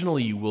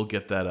occasionally you will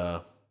get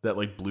that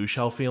like blue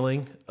shell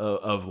feeling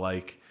of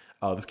like,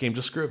 oh, this game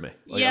just screwed me.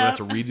 Like, I have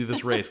to redo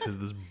this race because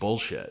this is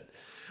bullshit.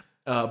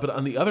 But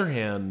on the other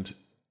hand,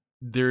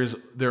 there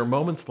are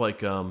moments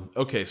like,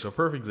 okay, so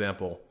perfect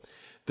example.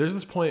 There's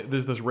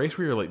this race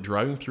where you're like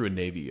driving through a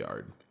Navy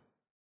yard.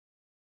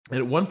 And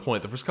at one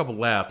point, the first couple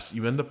laps,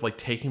 you end up like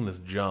taking this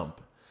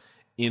jump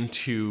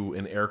into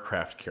an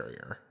aircraft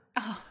carrier.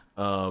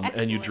 Oh,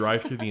 and you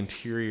drive through the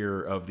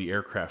interior of the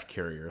aircraft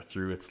carrier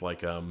through its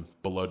like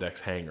below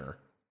decks hangar.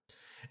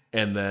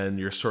 And then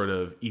you're sort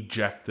of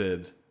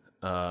ejected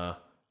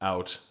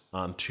out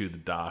onto the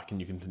dock and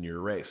you continue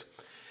your race.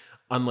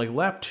 On like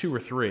lap 2 or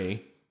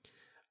 3,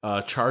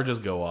 charges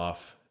go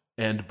off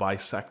and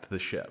bisect the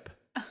ship.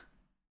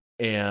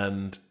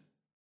 And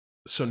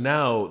so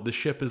now the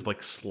ship is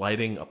like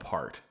sliding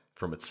apart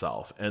from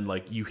itself, and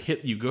like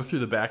you go through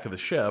the back of the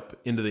ship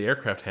into the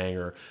aircraft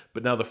hangar,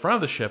 but now the front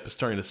of the ship is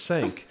starting to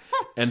sink.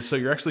 And so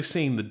you're actually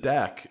seeing the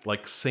deck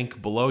like sink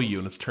below you,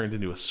 and it's turned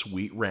into a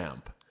sweet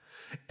ramp.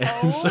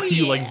 And so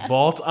you like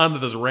vault onto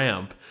this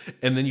ramp,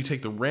 and then you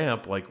take the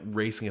ramp like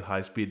racing at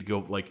high speed to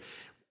go like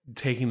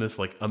taking this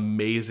like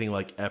amazing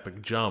like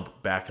epic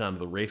jump back onto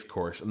the race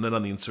course, and then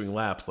on the ensuing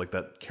laps, like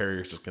that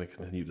carrier is just going to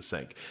continue to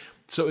sink.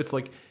 So it's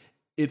like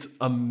it's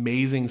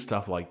amazing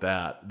stuff like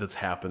that that's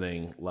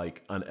happening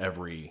like on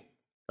every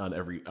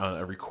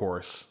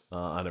course,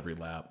 on every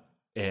lap.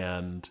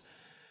 And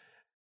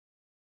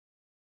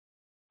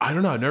I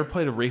don't know. I've never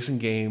played a racing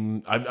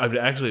game. I've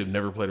actually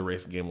never played a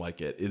racing game like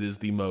it. It is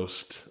the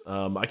most.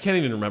 I can't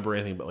even remember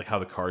anything but like how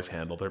the cars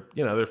handle.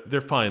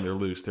 They're fine. They're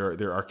loose.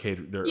 They're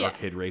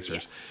arcade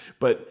racers. Yeah.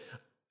 But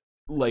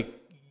like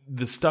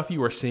the stuff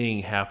you are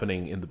seeing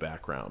happening in the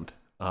background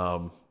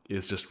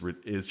is just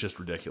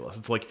ridiculous.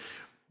 It's like,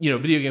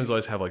 video games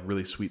always have like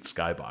really sweet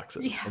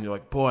skyboxes, and you're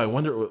like, boy,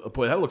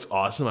 that looks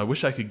awesome. I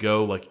wish I could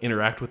go like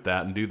interact with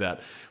that and do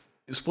that.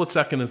 Split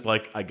second is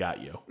like, I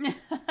got you.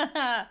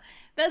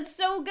 That's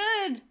so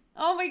good.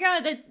 Oh my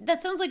god,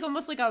 that sounds like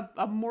almost like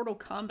a Mortal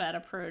Kombat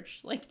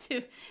approach, like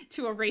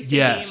to a racing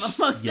game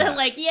almost. Yes. That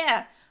like,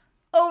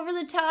 over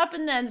the top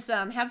and then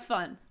some. Have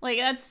fun. Like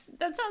that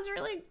sounds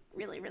really,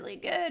 really, really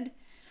good.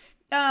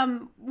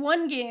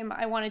 One game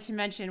I wanted to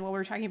mention while we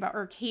were talking about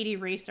arcadey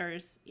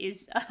racers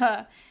is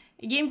a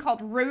game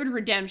called Road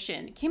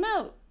Redemption. It came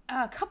out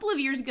a couple of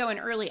years ago in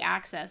early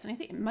access, and I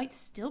think it might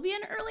still be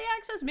in early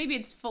access. Maybe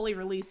it's fully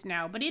released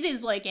now, but it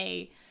is like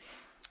a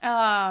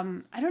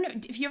I don't know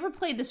if you ever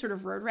played the sort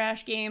of Road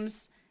Rash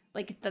games,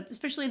 like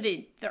especially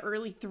the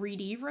early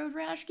 3D Road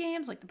Rash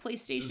games, like the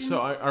PlayStation. So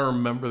I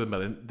remember them,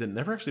 but I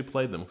never actually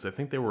played them because I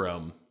think they were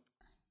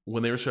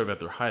when they were sort of at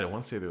their height. I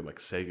want to say they were like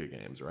Sega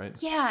games, right?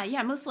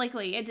 Yeah, most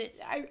likely.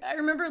 I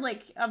remember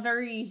like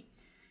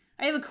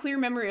I have a clear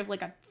memory of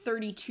like a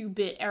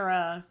 32-bit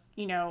era,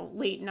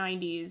 late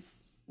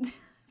 90s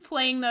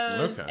playing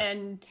those,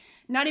 and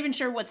not even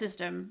sure what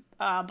system.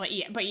 But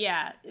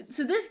yeah.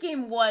 So this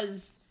game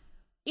was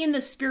in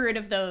the spirit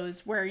of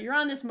those, where you're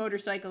on this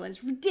motorcycle and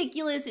it's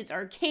ridiculous, it's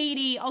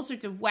arcadey, all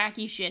sorts of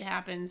wacky shit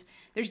happens.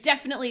 There's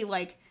definitely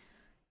like,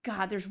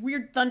 there's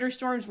weird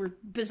thunderstorms where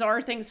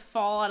bizarre things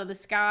fall out of the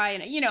sky,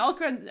 and all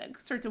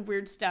sorts of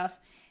weird stuff.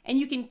 And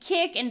you can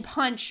kick and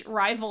punch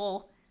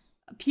rival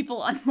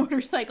people on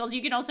motorcycles.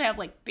 You can also have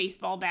like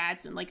baseball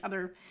bats and like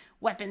other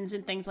weapons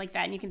and things like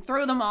that, and you can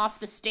throw them off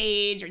the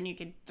stage, and you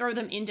can throw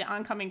them into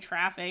oncoming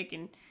traffic,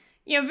 and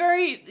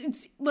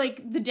it's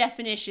like the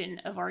definition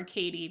of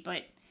arcadey,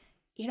 but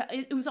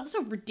it was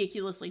also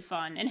ridiculously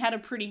fun and had a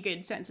pretty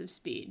good sense of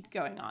speed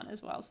going on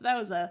as well. So that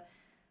was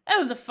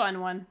a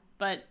fun one.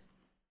 But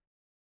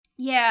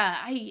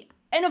yeah,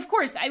 and of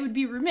course I would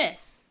be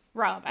remiss,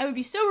 Rob. I would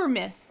be so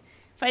remiss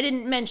if I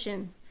didn't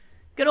mention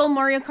good old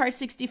Mario Kart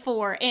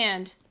 64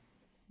 and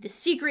the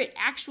secret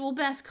actual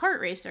best kart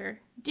racer,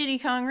 Diddy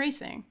Kong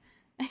Racing.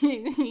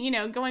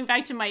 Going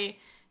back to my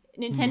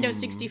Nintendo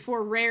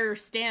 64 Rare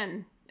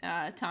Stan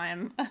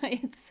time,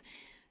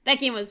 that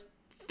game was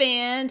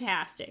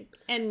fantastic.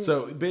 And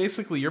so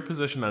basically your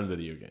position on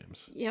video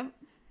games, yep,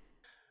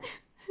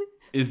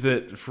 is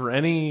that for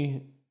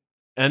any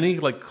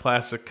like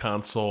classic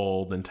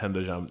console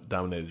Nintendo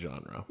dominated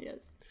genre, yes,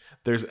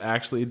 there's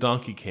actually a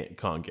Donkey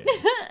Kong game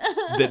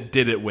that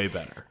did it way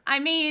better. I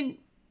mean,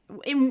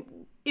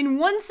 in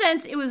one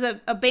sense it was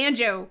a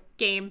banjo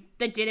game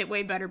that did it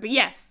way better, but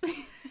yes.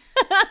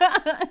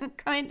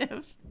 Kind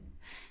of.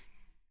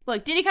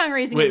 Look, Diddy Kong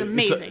Racing is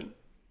amazing.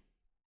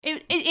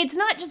 It's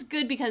not just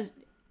good because,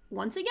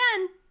 once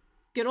again,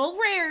 good old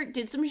Rare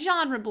did some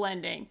genre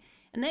blending.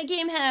 And that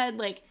game had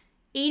like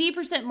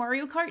 80%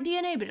 Mario Kart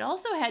DNA, but it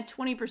also had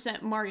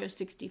 20% Mario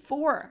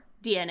 64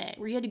 DNA,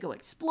 where you had to go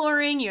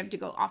exploring, you have to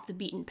go off the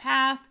beaten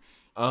path.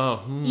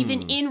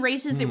 Even in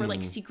races, there were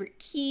like secret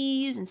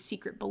keys and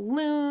secret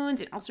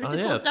balloons and all sorts of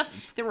cool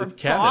stuff. There were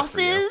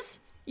bosses,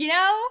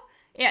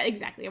 Yeah,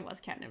 exactly. It was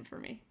catnip for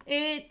me.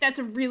 That's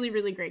a really,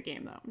 really great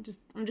game, though.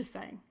 I'm just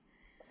saying.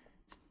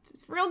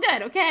 It's real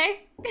good,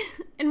 okay?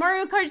 And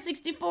Mario Kart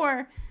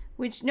 64,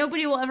 which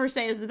nobody will ever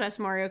say is the best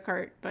Mario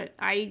Kart, but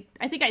I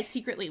think I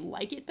secretly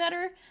like it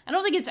better. I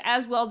don't think it's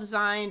as well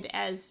designed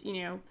as,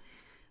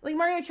 like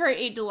Mario Kart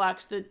 8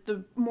 Deluxe,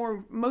 the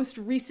most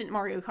recent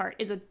Mario Kart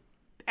is a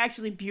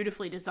actually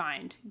beautifully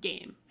designed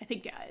game. I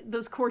think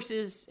those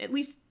courses, at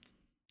least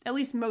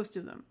most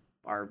of them,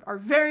 are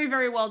very,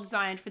 very well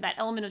designed for that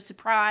element of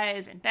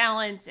surprise and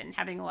balance and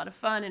having a lot of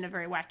fun in a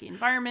very wacky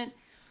environment.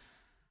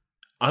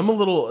 I'm a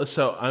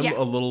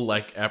little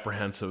like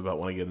apprehensive about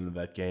when I get into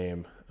that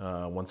game.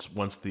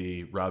 Once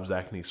the Rob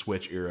Zacny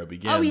Switch era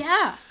begins. Oh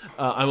yeah.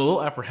 I'm a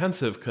little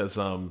apprehensive because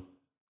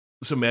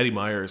so Maddie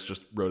Myers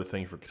just wrote a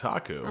thing for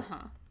Kotaku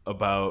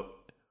about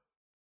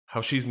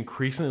how she's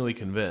increasingly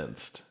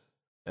convinced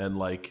and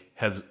like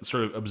has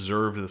sort of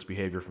observed this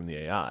behavior from the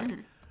AI.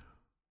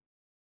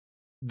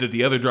 That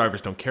the other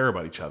drivers don't care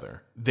about each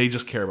other. They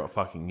just care about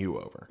fucking you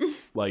over.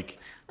 Like,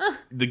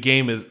 the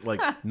game is, like,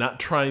 not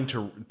trying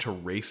to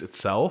race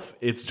itself.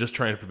 It's just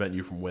trying to prevent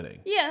you from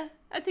winning. Yeah,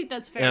 I think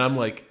that's fair. And I'm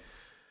like,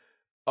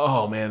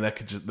 oh, man,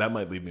 that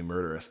might leave me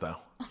murderous, though.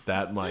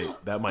 That might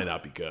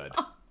not be good.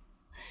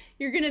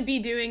 You're going to be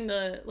doing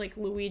the, like,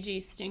 Luigi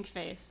stink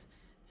face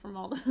from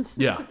all those...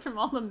 Yeah. From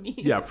all the memes.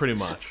 Yeah, pretty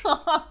much.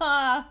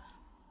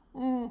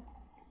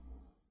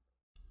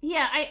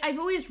 Yeah, I've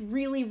always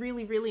really,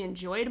 really, really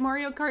enjoyed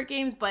Mario Kart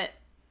games, but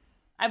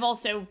I've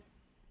also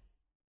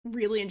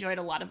really enjoyed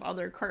a lot of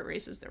other kart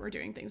races that were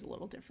doing things a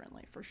little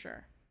differently, for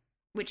sure.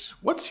 Which,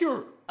 What's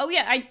your oh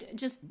yeah, I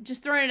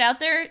just throwing it out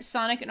there,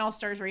 Sonic and All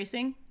Stars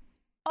Racing,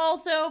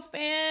 also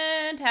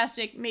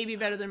fantastic, maybe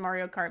better than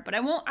Mario Kart, but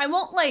I'm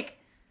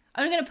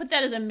gonna put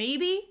that as a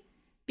maybe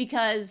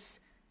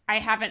because I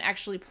haven't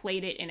actually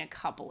played it in a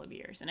couple of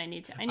years, and I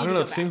need to I don't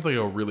know, it seems like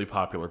a really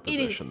popular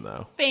position,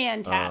 though.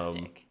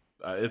 Fantastic.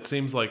 It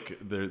seems like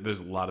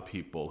there's a lot of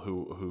people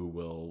who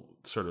will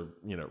sort of,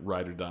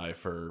 ride or die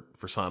for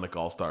Sonic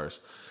All Stars.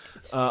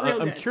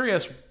 I'm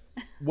curious,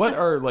 what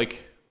are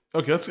like?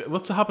 Okay,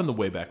 let's hop in the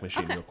Wayback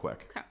Machine real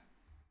quick. Okay.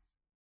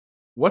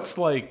 What's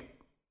like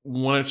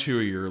one or two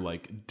of your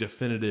like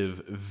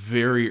definitive,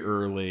 very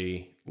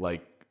earliest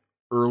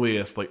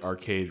like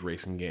arcade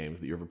racing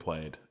games that you ever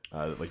played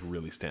that like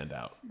really stand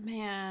out?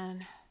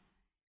 Man.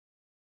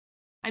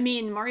 I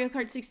mean, Mario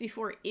Kart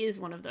 64 is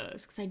one of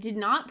those, because I did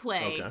not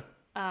play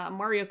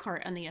Mario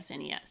Kart on the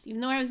SNES. Even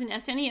though I was an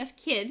SNES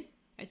kid,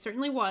 I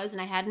certainly was,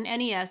 and I had an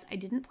NES, I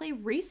didn't play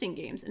racing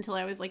games until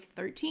I was like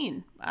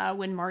 13,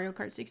 when Mario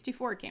Kart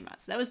 64 came out.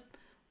 So that was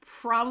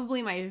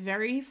probably my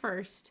very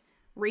first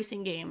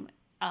racing game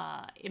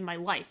in my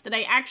life that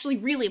I actually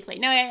really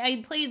played. Now,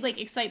 I played like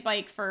Excite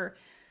Bike for,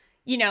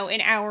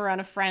 an hour on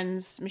a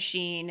friend's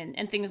machine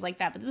and things like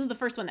that, but this is the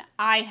first one that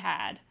I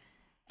had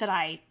that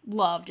I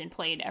loved and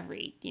played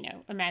every,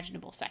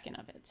 imaginable second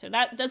of it. So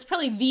that's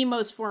probably the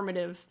most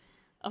formative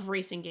of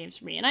racing games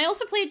for me. And I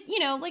also played,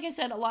 like I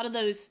said, a lot of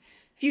those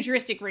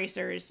futuristic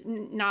racers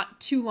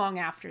not too long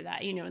after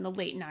that, in the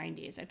late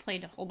 90s. I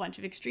played a whole bunch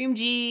of Extreme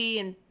G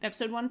and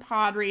Episode 1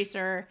 Pod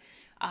Racer,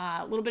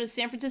 a little bit of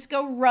San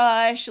Francisco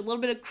Rush, a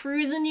little bit of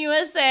Cruisin'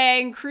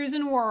 USA and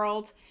Cruisin'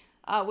 World,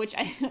 which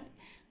I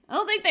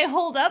don't think they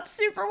hold up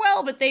super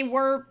well, but they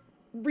were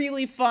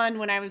really fun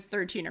when I was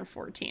 13 or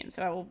 14,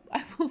 so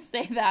I will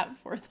say that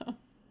for them.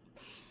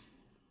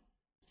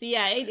 So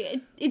yeah, I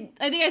think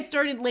I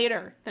started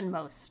later than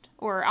most,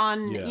 or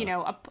on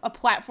a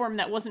platform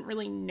that wasn't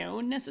really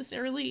known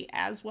necessarily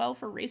as well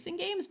for racing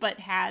games, but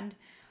had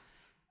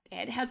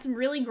some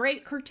really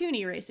great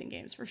cartoony racing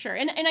games for sure.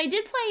 And I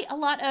did play a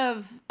lot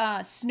of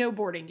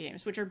snowboarding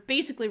games, which are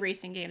basically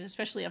racing games,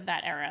 especially of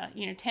that era.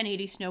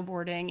 1080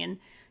 snowboarding and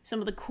some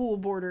of the Cool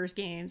Borders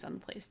games on the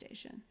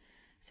PlayStation.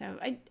 So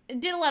I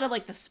did a lot of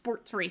like the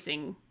sports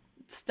racing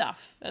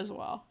stuff as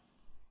well.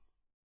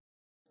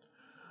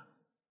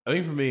 I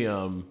think for me,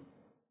 so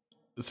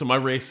my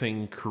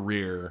racing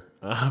career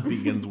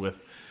begins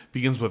with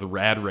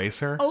Rad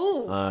Racer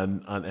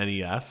on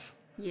NES.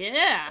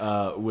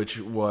 Yeah. Which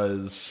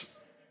was,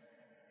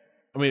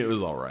 I mean, it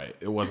was all right.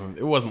 It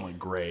wasn't like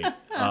great,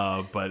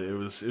 but it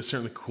was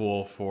certainly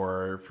cool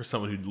for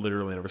someone who'd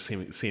literally never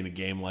seen a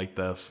game like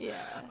this.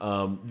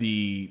 Yeah.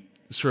 The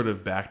sort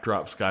of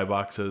backdrop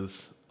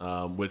skyboxes,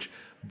 which,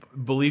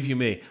 believe you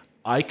me,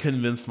 I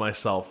convinced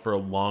myself for a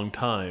long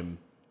time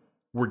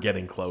were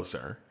getting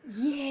closer.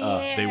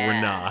 Yeah. They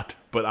were not,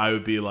 but I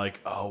would be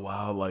like, oh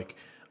wow, like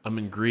I'm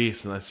in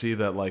Greece and I see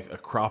that like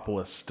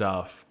Acropolis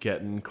stuff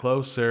getting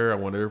closer. I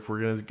wonder if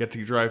we're gonna get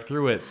to drive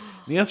through it.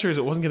 And the answer is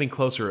it wasn't getting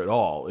closer at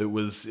all. It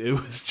was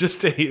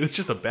just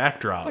a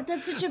backdrop. But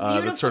that's such a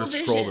beautiful that sort of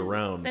vision. scrolled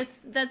around.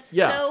 That's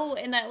so,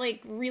 and that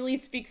like really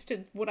speaks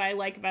to what I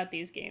like about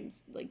these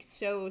games, like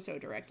so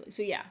directly.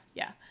 So yeah.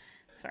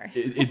 Sorry.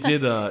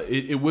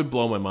 It would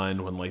blow my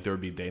mind when like there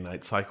would be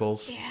day-night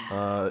cycles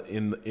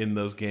in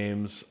those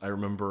games. I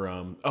remember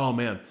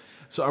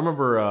so I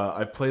remember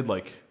I played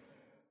like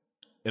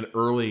an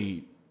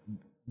early, do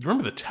you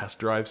remember the Test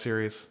Drive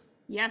series?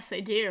 Yes,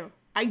 I do.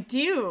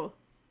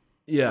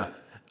 Yeah.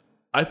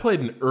 I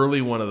played an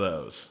early one of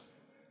those.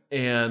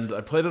 And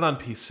I played it on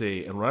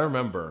PC, and what I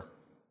remember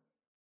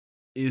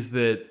is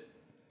that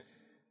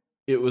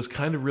it was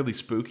kind of really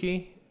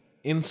spooky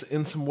in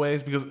some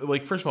ways, because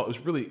like first of all it was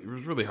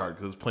really hard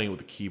because I was playing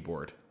with a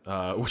keyboard,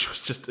 which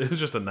was just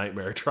a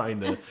nightmare trying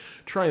to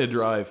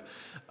drive,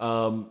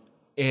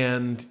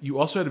 and you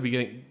also had to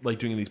be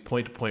doing these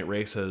point-to-point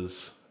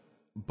races,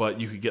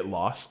 but you could get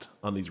lost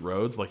on these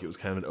roads. Like it was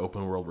kind of an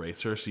open world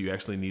racer, so you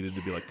actually needed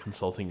to be like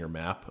consulting your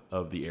map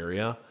of the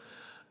area,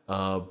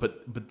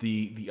 but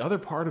the other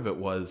part of it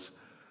was,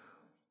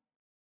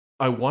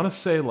 I want to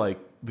say like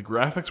the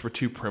graphics were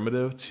too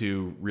primitive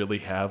to really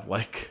have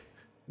like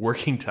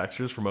working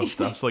textures for most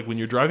stuff. So like when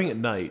you're driving at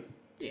night,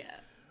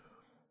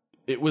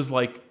 it was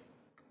like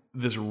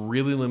this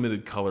really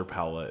limited color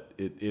palette.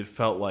 It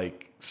felt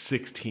like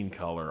 16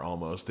 color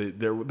almost.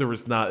 It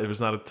was not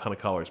a ton of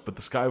colors, but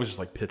the sky was just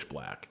like pitch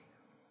black.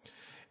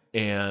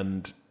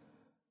 And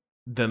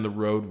then the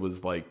road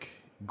was like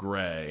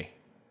gray,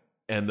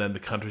 and then the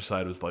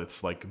countryside was like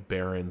this like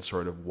barren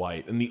sort of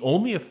white. And the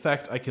only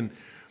effect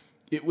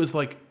it was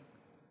like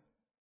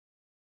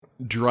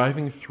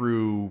driving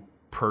through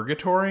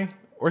purgatory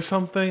or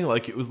something.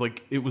 Like it was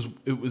like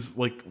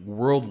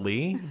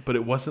worldly, but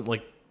it wasn't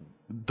like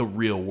the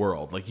real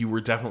world. Like you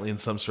were definitely in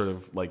some sort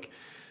of like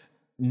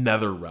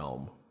nether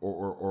realm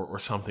or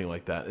something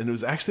like that. And it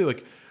was actually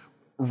like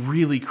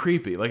really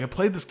creepy. Like, I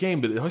played this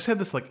game, but it always had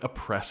this like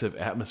oppressive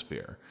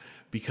atmosphere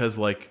because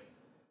like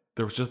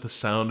there was just the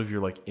sound of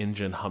your like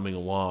engine humming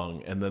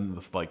along, and then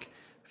this like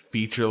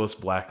featureless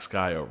black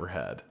sky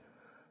overhead,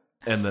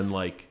 and then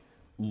like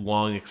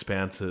long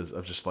expanses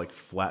of just like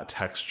flat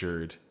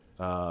textured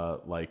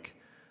like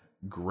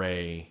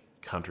gray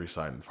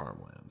countryside and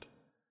farmland.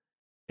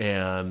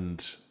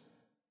 And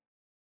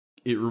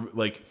it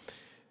like,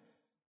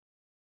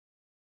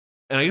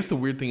 and I guess the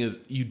weird thing is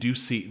you do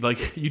see,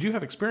 like, you do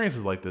have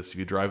experiences like this if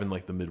you drive in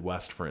like the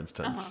Midwest, for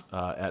instance,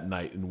 at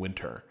night in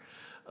winter,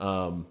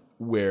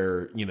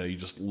 where, you know, you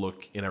just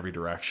look in every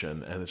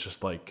direction and it's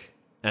just like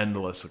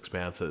endless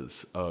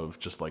expanses of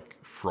just like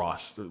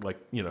frost, like,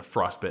 you know,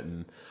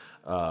 frostbitten,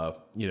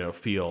 you know,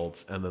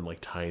 fields, and then like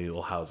tiny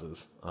little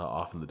houses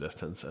off in the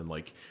distance, and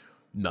like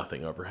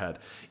nothing overhead.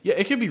 Yeah,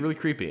 it can be really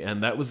creepy,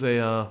 and that was it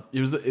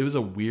was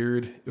a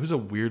weird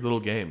little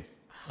game.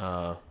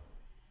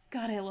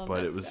 God, I love but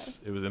that it was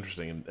stuff. it was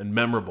interesting and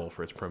memorable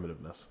for its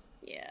primitiveness.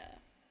 Yeah.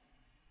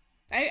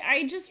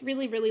 I just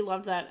really, really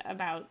loved that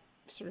about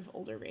sort of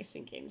older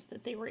racing games,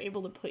 that they were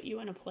able to put you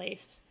in a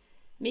place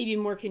maybe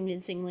more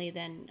convincingly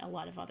than a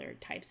lot of other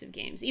types of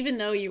games, even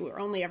though you were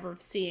only ever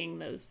seeing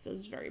those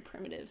very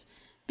primitive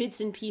bits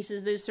and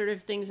pieces, those sort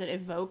of things that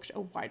evoked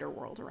a wider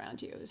world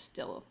around you. It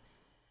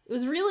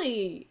was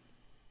really,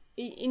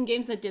 in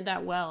games that did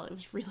that well, it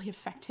was really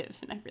effective,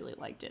 and I really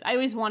liked it. I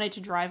always wanted to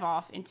drive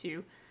off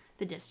into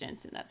the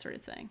distance and that sort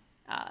of thing,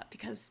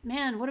 because,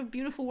 man, what a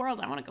beautiful world.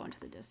 I want to go into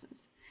the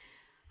distance.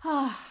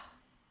 I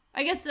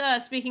guess,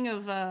 speaking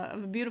of a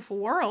beautiful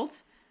world,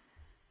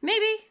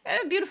 maybe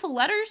beautiful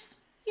letters.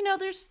 You know,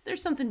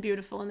 there's something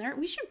beautiful in there.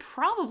 We should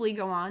probably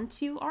go on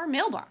to our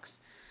mailbox.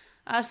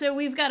 So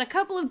we've got a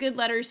couple of good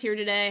letters here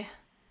today,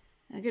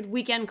 a good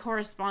weekend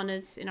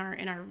correspondence in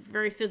our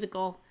very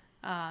physical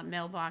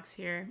mailbox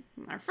here.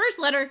 Our first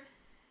letter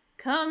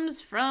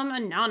comes from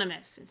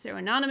Anonymous. And so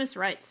Anonymous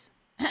writes,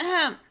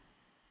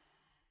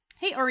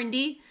 Hey,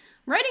 R&D.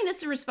 I'm writing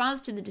this in response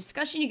to the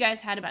discussion you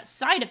guys had about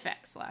side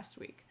effects last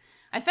week.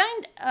 I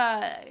found,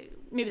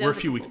 maybe that We're was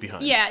a few weeks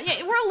behind. Yeah,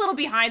 we're a little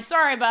behind.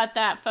 Sorry about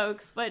that,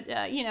 folks.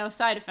 But, you know,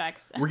 side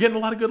effects. We're getting a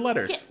lot of good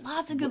letters. Get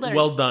lots of good letters.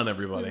 Well done,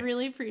 everybody. We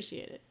really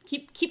appreciate it.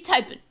 Keep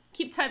typing.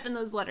 Keep typing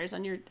those letters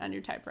on your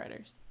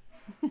typewriters.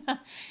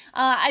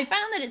 I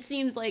found that it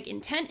seems like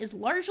intent is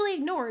largely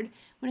ignored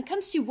when it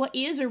comes to what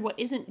is or what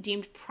isn't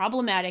deemed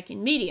problematic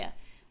in media,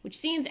 which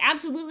seems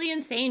absolutely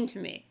insane to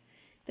me.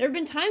 There have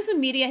been times when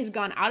media has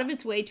gone out of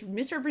its way to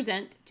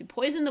misrepresent, to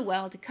poison the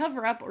well, to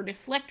cover up, or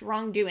deflect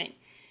wrongdoing.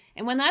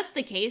 And when that's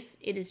the case,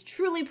 it is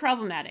truly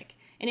problematic,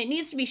 and it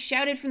needs to be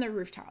shouted from the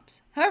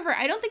rooftops. However,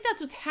 I don't think that's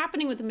what's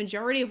happening with the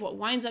majority of what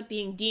winds up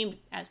being deemed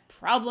as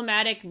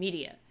problematic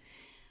media.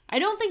 I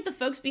don't think the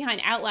folks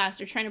behind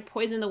Outlast are trying to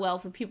poison the well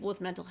for people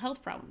with mental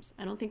health problems.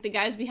 I don't think the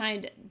guys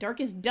behind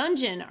Darkest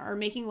Dungeon are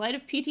making light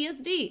of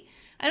PTSD.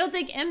 I don't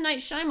think M. Night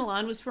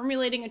Shyamalan was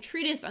formulating a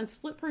treatise on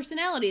split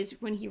personalities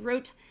when he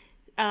wrote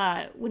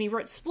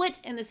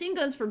Split and the same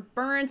goes for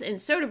Burns and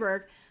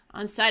Soderbergh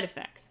on side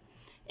effects.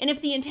 And if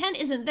the intent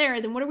isn't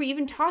there, then what are we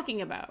even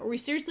talking about? Are we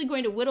seriously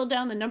going to whittle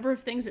down the number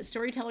of things that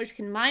storytellers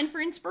can mine for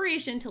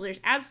inspiration till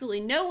there's absolutely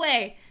no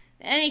way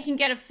that any can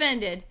get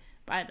offended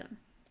by them?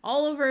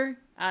 All over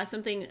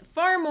something that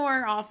far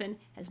more often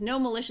has no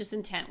malicious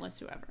intent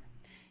whatsoever.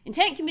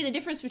 Intent can be the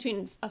difference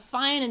between a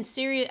fine and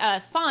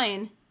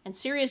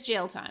serious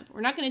jail time.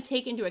 We're not going to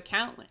take into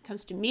account when it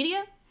comes to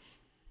media.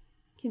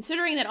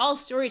 Considering that all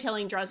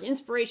storytelling draws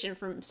inspiration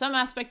from some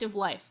aspect of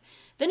life,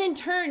 then in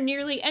turn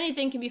nearly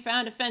anything can be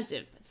found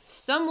offensive. But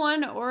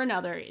someone or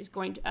another is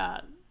going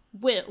to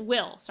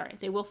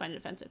they will find it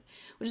offensive.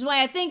 Which is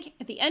why I think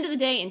at the end of the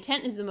day,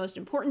 intent is the most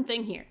important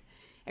thing here.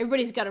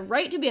 Everybody's got a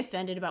right to be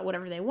offended about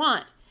whatever they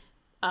want.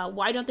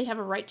 Why don't they have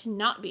a right to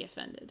not be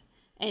offended?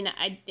 And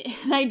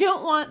I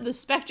don't want the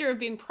specter of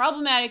being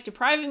problematic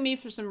depriving me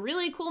for some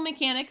really cool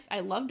mechanics.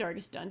 I love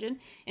Darkest Dungeon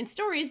and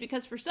stories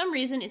because for some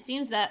reason it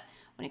seems that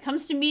when it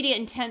comes to media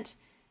intent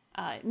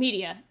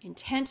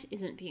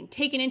isn't being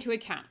taken into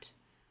account.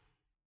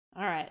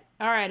 All right,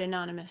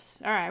 Anonymous.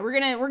 All right,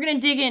 we're gonna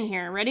dig in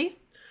here. Ready?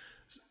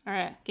 All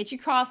right, get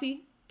your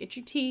coffee, get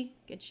your tea,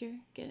 get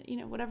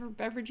whatever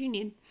beverage you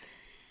need.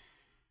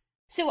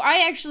 So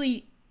I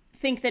actually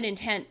think that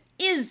intent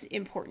is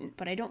important,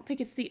 but I don't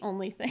think it's the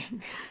only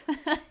thing.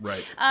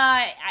 Right.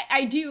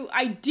 I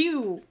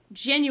do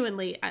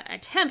genuinely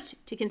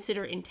attempt to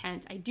consider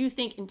intent. I do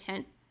think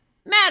intent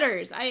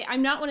matters.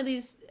 I'm not one of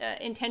these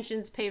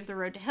intentions pave the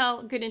road to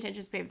hell. Good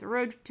intentions pave the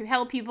road to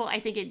hell people.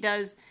 I think it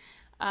does.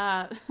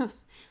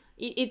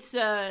 It's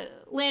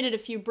landed a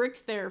few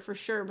bricks there for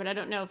sure, but I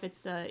don't know if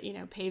it's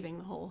paving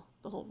the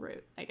whole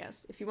route, I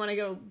guess, if you want to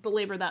go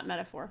belabor that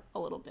metaphor a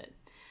little bit.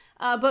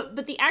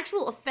 But the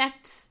actual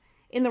effects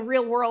in the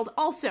real world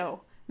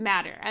also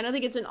matter. I don't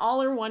think it's an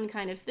all or one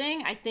kind of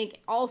thing. I think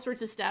all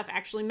sorts of stuff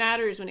actually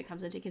matters when it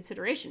comes into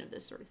consideration of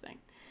this sort of thing.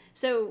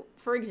 So,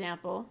 for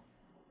example,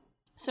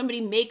 somebody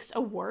makes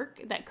a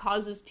work that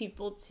causes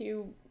people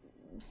to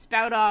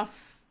spout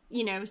off,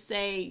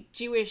 say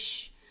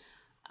Jewish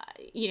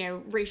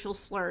racial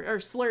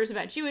slurs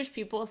about Jewish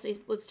people. So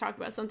let's talk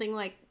about something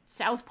like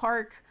South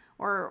Park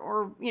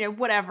or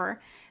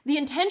whatever. The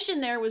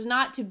intention there was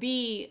not to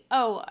be,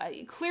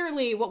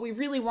 clearly what we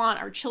really want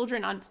are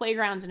children on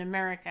playgrounds in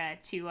America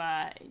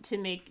to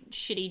make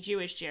shitty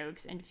Jewish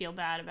jokes and feel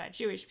bad about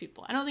Jewish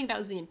people. I don't think that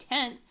was the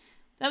intent.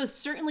 That was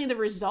certainly the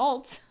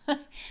result.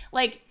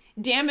 Like,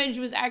 damage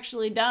was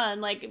actually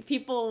done. Like,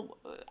 people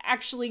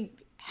actually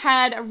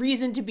had a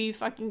reason to be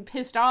fucking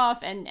pissed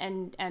off,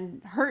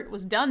 and hurt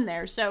was done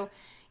there. So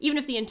even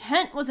if the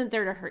intent wasn't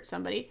there to hurt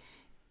somebody,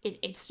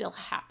 it still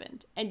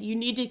happened. And you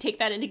need to take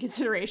that into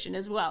consideration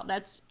as well.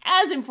 That's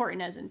as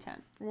important as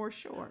intent, for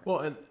sure. Well,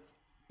 and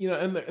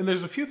and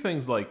there's a few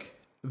things, like,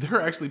 there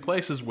are actually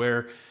places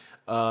where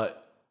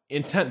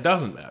intent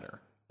doesn't matter.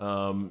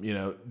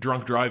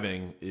 Drunk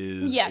driving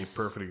is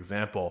a perfect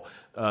example.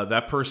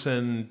 That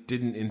person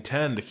didn't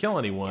intend to kill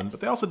anyone, but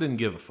they also didn't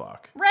give a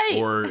fuck. Right.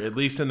 Or at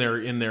least in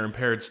their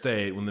impaired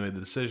state, when they made the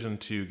decision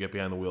to get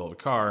behind the wheel of a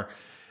car,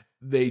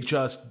 they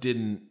just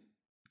didn't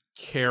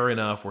care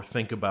enough or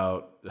think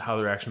about how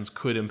their actions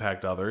could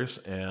impact others,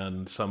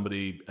 and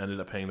somebody ended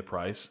up paying the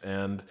price,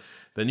 and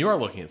then you are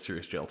looking at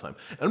serious jail time.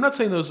 And I'm not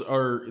saying that's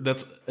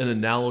an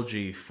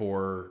analogy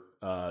for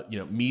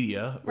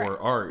media or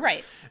art.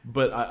 Right.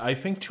 But I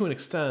think to an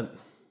extent,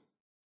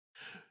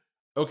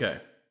 okay,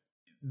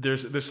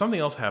 there's something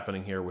else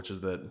happening here, which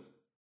is that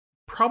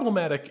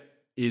problematic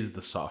is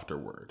the softer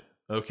word.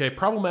 Okay,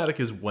 problematic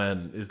is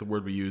the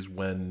word we use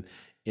when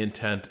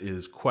intent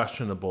is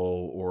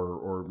questionable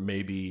or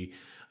maybe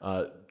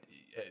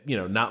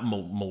not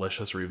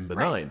malicious or even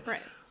benign.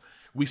 Right.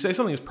 We say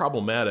something is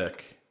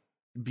problematic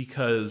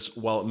because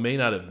while it may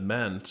not have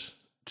meant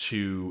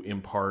to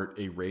impart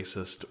a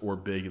racist or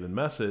bigoted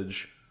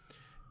message,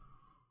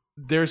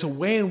 there's a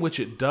way in which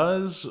it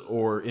does,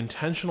 or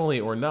intentionally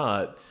or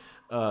not,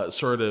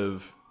 sort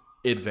of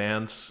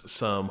advance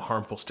some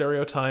harmful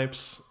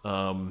stereotypes,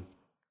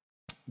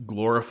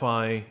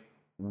 glorify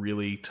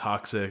really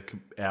toxic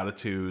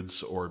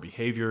attitudes or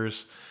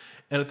behaviors.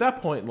 And at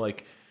that point,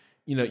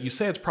 you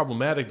say it's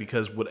problematic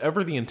because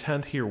whatever the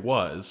intent here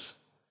was,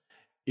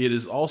 it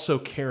is also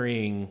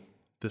carrying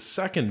the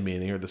second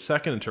meaning or the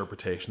second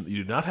interpretation that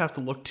you do not have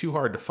to look too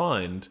hard to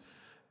find,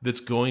 that's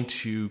going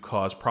to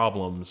cause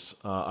problems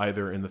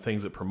either in the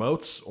things it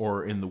promotes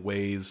or in the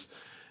ways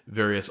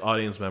various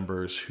audience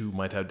members who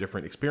might have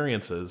different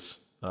experiences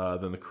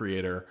than the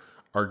creator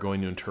are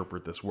going to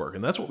interpret this work.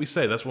 And that's what we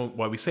say. That's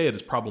why we say it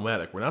is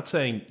problematic. We're not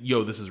saying,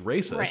 this is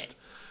racist. Right.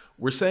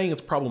 We're saying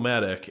it's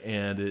problematic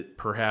and it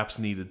perhaps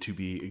needed to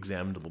be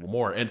examined a little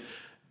more. And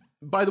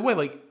by the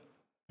way,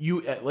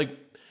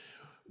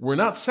 we're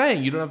not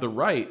saying you don't have the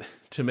right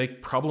to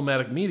make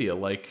problematic media.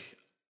 Like,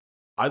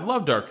 I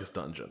love Darkest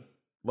Dungeon.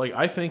 Like,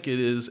 I think it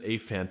is a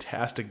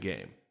fantastic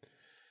game.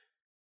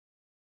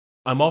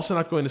 I'm also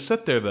not going to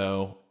sit there,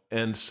 though,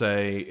 and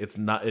say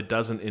it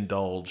doesn't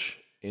indulge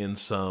in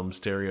some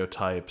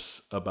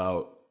stereotypes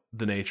about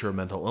the nature of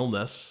mental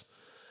illness.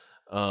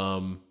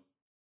 And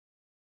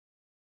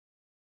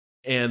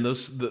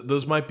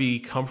those might be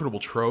comfortable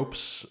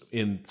tropes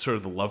in sort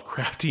of the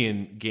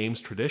Lovecraftian games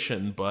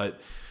tradition,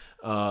 but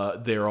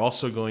they're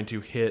also going to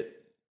hit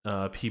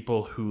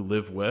people who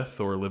live with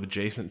or live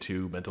adjacent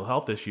to mental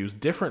health issues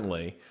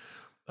differently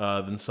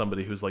than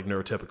somebody who's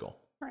neurotypical.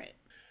 Right.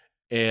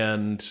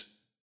 And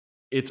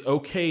it's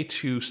okay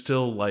to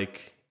still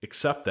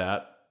accept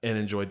that and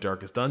enjoy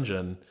Darkest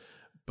Dungeon,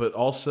 but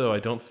also I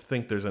don't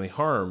think there's any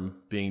harm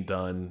being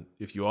done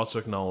if you also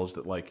acknowledge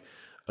that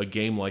a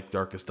game like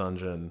Darkest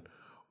Dungeon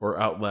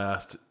or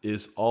Outlast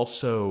is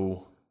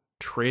also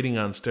trading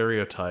on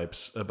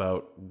stereotypes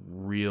about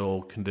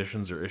real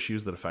conditions or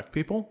issues that affect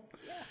people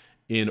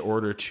in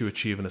order to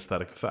achieve an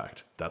aesthetic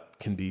effect. That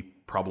can be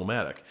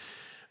problematic.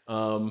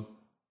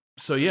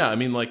 So yeah, I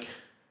mean,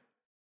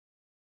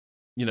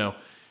 you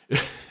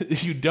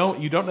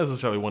don't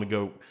necessarily want to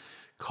go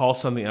call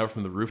something out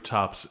from the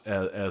rooftops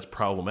as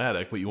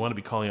problematic. What you want to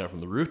be calling out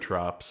from the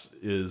rooftops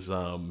is,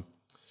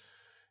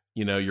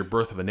 your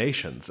Birth of a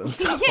Nations and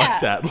stuff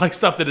like that.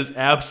 Stuff that is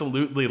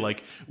absolutely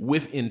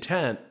with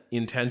intent,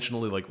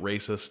 intentionally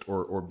racist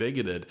or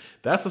bigoted.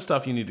 That's the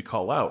stuff you need to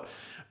call out.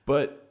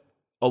 But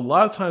a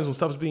lot of times when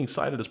stuff is being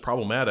cited as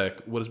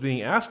problematic, what is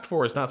being asked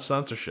for is not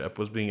censorship.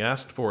 What's being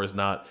asked for is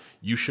not,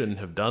 you shouldn't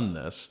have done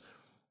this.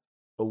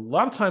 A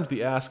lot of times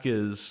the ask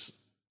is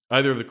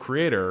either of the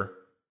creator,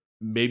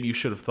 maybe you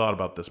should have thought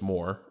about this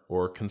more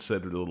or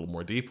considered it a little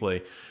more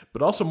deeply,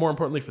 but also more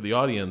importantly for the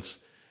audience,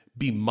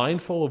 be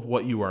mindful of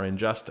what you are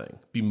ingesting.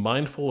 Be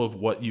mindful of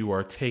what you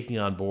are taking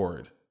on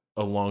board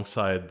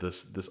alongside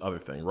this other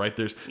thing, right?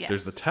 There's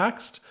the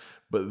text,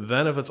 but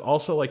then if it's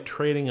also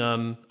trading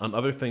on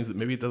other things that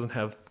maybe it doesn't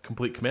have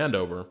complete command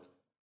over,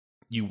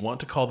 you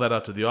want to call that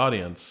out to the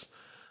audience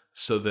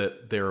so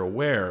that they're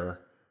aware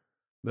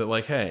that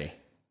hey,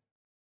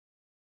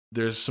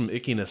 there's some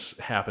ickiness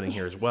happening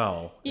here as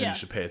well, and you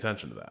should pay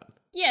attention to that.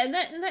 Yeah, and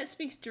that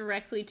speaks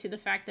directly to the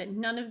fact that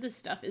none of this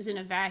stuff is in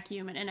a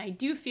vacuum, and I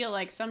do feel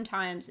like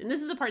sometimes, and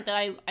this is the part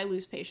that I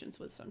lose patience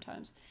with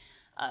sometimes,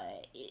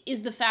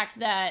 is the fact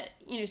that,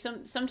 you know,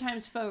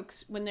 sometimes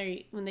folks, when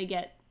they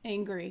get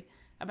angry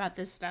about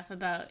this stuff,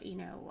 about, you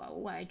know,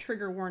 why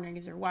trigger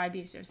warnings or why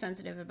be so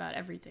sensitive about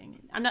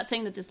everything. I'm not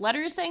saying that this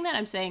letter is saying that.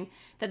 I'm saying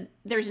that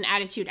there's an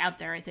attitude out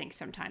there, I think,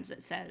 sometimes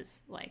that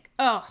says, like,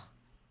 oh,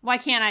 why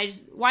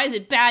is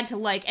it bad to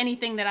like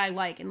anything that I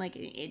like? And like,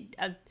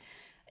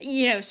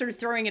 you know, sort of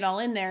throwing it all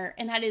in there.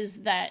 And that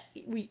is that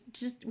we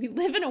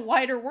live in a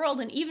wider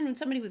world. And even when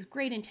somebody with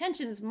great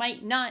intentions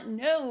might not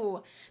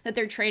know that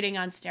they're trading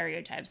on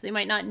stereotypes, they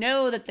might not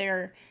know that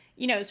they're,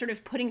 you know, sort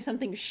of putting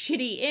something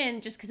shitty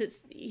in just because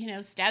it's, you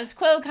know, status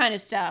quo kind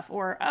of stuff,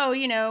 or, oh,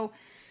 you know,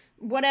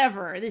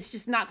 whatever. It's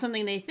just not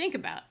something they think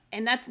about.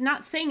 And that's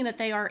not saying that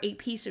they are a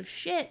piece of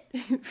shit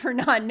for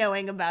not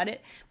knowing about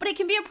it, but it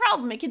can be a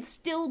problem. It can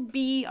still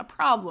be a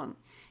problem.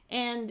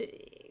 And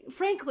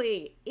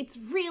frankly, it's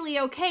really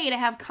okay to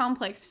have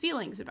complex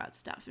feelings about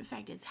stuff. In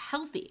fact, it's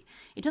healthy.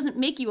 It doesn't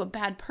make you a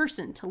bad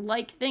person to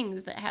like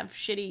things that have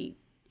shitty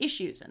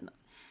issues in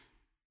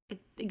them.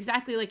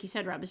 Exactly like you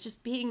said, Rob, it's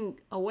just being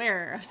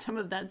aware of some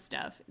of that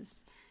stuff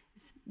is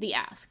the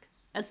ask.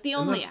 That's the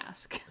only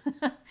ask.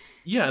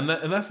 Yeah, and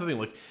that's the thing.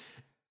 Like,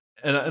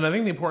 and I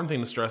think the important thing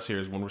to stress here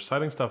is when we're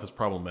citing stuff as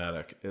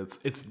problematic,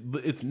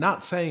 it's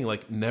not saying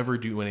like never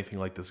do anything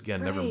like this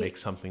again, never make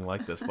something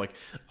like this. Like,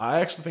 I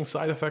actually think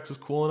side effects is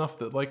cool enough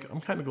that like I'm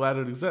kind of glad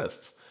it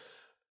exists.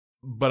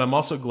 But I'm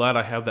also glad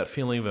I have that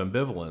feeling of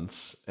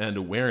ambivalence and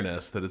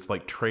awareness that it's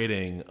like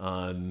trading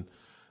on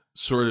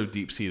sort of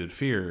deep-seated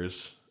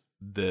fears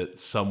that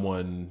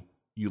someone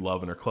you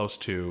love and are close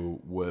to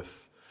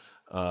with,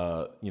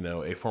 you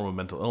know, a form of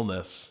mental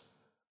illness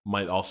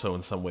might also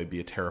in some way be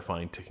a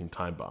terrifying ticking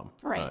time bomb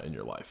in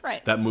your life.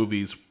 Right. That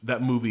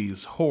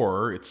movie's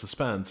horror, its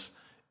suspense,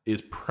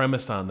 is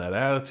premised on that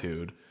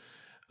attitude,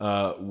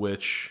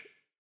 which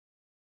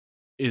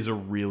is a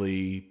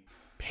really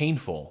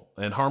painful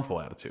and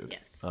harmful attitude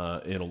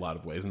in a lot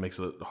of ways, and makes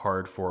it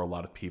hard for a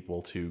lot of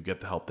people to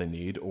get the help they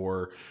need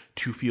or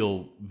to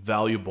feel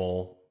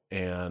valuable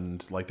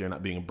and like they're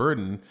not being a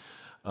burden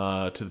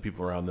to the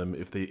people around them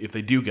if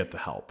they do get the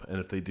help, and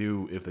if they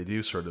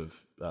do sort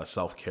of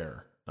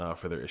self-care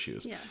for their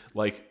issues. Yeah.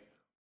 Like,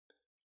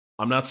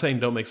 I'm not saying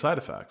don't make side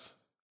effects,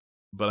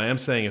 but I am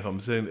saying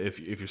if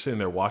you're sitting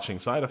there watching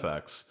side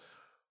effects,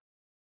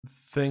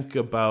 think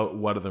about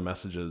what other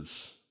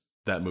messages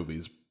that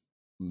movie's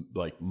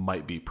like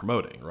might be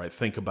promoting, right?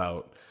 Think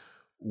about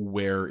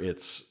where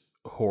its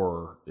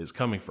horror is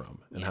coming from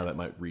and how that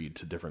might read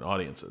to different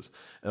audiences.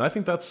 And I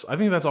think that's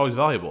always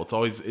valuable. It's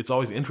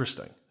always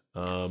interesting.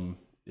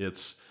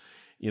 It's,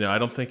 you know, I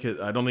think in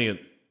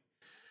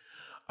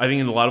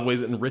a lot of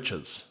ways it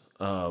enriches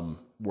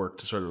work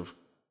to sort of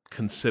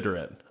consider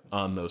it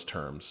on those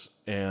terms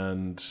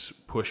and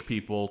push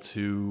people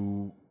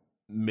to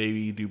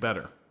maybe do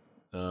better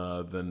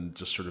than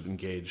just sort of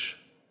engage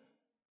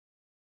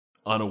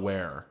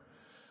unaware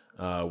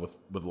with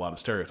a lot of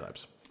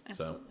stereotypes.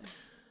 Absolutely.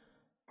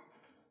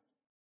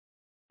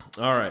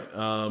 So, all right.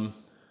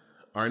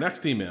 Our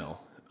next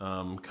email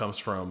comes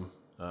from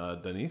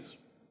Denise.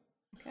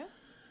 Okay.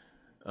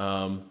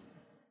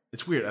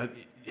 It's weird.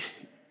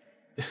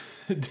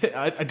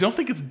 I don't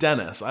think it's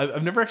Dennis.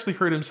 I've never actually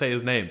heard him say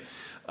his name.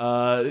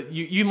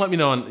 You can let me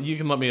know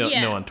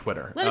on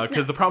Twitter,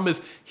 because the problem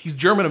is he's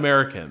German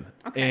American,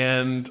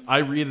 and I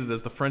read it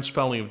as the French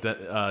spelling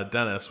of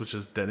Dennis, which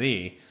is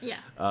Denis.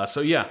 Yeah. So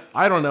yeah,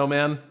 I don't know,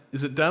 man.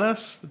 Is it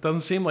Dennis? It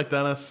doesn't seem like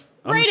Dennis.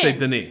 I'm gonna say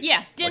Denis.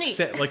 Yeah, Denis.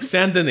 Like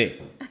Saint Denis.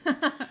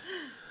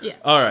 Yeah.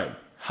 All right.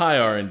 Hi,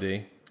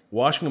 R&D.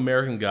 Watching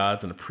American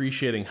Gods and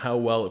appreciating how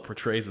well it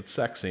portrays its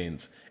sex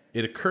scenes,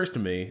 it occurs to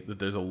me that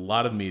there's a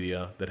lot of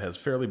media that has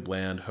fairly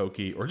bland,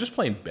 hokey, or just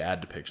plain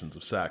bad depictions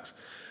of sex.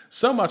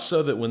 So much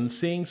so that when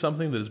seeing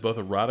something that is both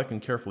erotic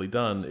and carefully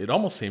done, it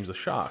almost seems a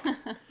shock.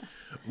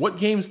 What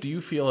games do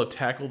you feel have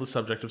tackled the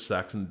subject of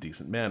sex in a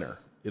decent manner?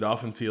 It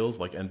often feels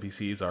like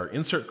NPCs are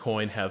insert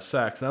coin, have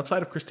sex, and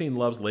outside of Christine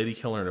Love's Lady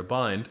Killer in a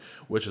Bind,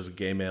 which as a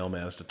gay male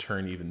managed to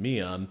turn even me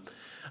on,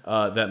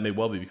 that may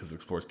well be because it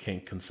explores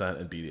kink, consent,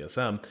 and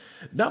BDSM,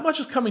 not much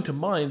is coming to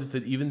mind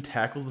that even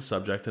tackles the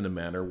subject in a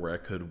manner where I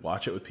could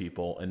watch it with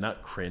people and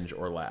not cringe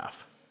or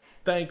laugh.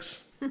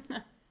 Thanks.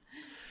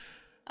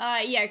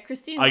 Yeah,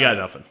 Christine. I got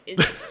nothing.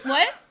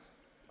 What?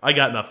 I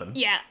got nothing.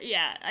 Yeah,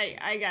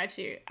 I got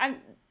you.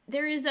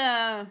 There is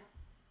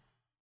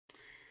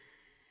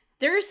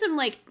some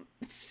like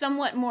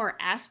somewhat more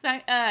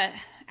abstract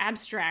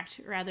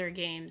rather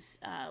games.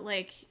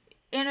 Like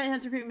Anna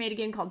Anthropy made a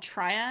game called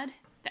Triad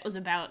that was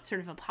about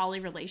sort of a poly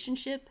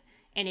relationship,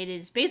 and it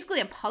is basically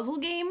a puzzle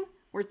game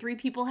where 3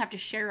 people have to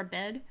share a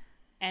bed,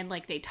 and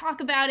like they talk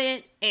about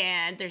it,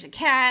 and there's a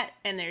cat,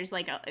 and there's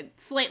like a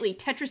slightly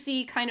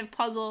Tetris-y kind of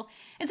puzzle.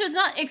 And so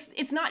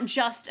it's not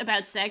just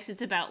about sex,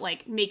 it's about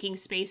like making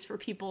space for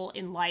people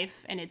in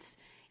life, and it's,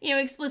 you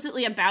know,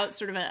 explicitly about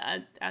sort of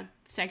a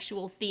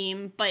sexual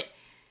theme, but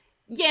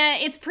yeah,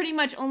 it's pretty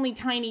much only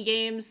tiny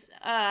games,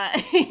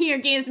 you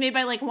know, games made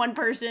by like one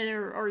person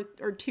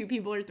or 2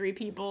 people or 3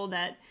 people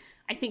that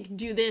I think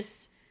do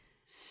this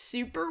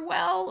super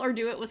well, or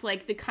do it with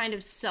like the kind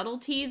of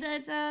subtlety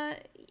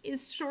that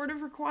is sort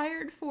of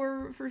required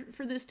for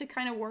this to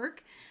kind of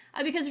work.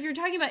 Because if you're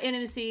talking about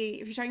intimacy,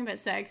 if you're talking about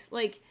sex,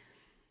 like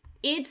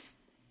it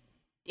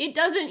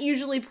doesn't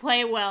usually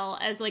play well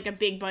as like a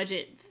big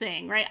budget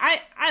thing, right?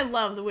 I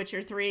love The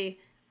Witcher 3.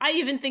 I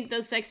even think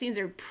those sex scenes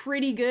are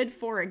pretty good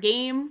for a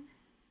game,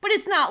 but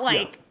it's not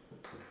like,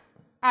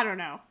 I don't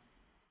know.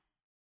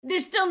 They're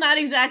still not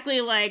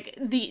exactly like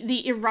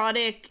the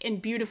erotic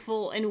and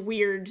beautiful and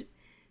weird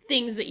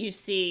things that you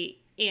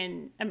see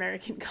in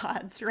American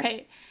Gods,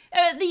 right?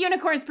 The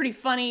unicorn's pretty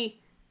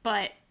funny,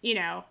 but, you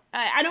know,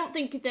 I don't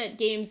think that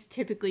games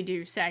typically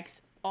do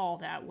sex all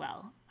that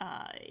well.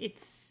 I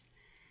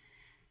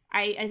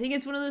think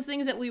it's one of those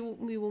things that we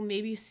will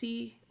maybe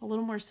see a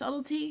little more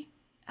subtlety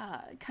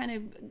kind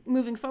of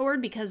moving forward,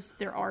 because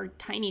there are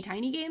tiny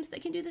games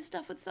that can do this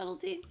stuff with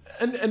subtlety.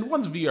 And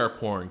once VR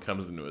porn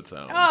comes into its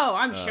own, oh,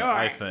 I'm sure.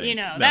 I think, you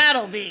know,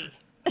 that'll be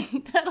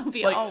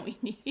like, all we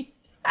need.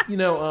 You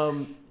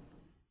know,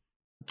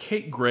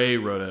 Kate Gray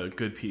wrote a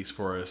good piece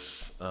for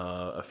us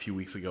a few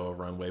weeks ago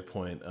over on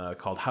Waypoint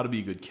called "How to Be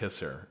a Good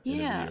Kisser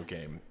in a Video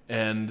Game,"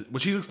 and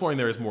what she's exploring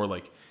there is more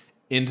like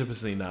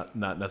intimacy, not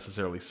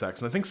necessarily sex.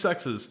 And I think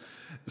sex is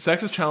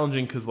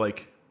challenging because,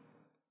 like,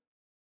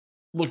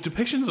 look,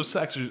 depictions of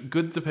sex, or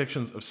good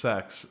depictions of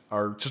sex,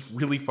 are just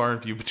really far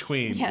and few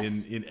between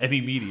in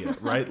any media,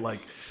 right? Like,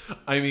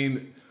 I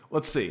mean,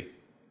 let's see.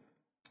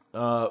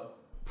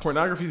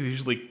 Pornography is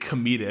usually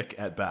comedic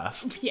at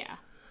best. Yeah.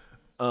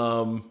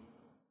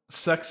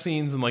 Sex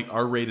scenes in like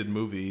R-rated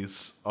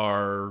movies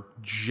are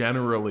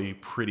generally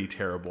pretty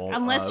terrible.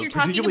 Unless you're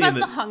talking about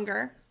The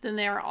Hunger, then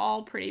they are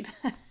all pretty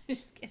bad.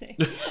 Just kidding.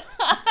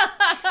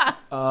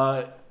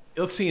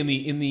 Let's see, in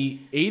the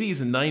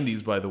 80s and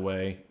 90s, by the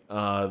way,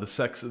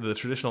 the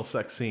traditional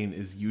sex scene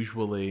is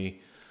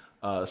usually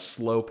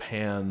slow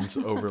pans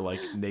over like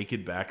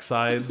naked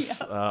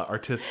backsides,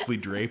 artistically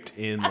draped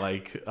in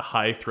like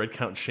high thread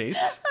count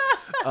shapes.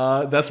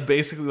 That's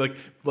basically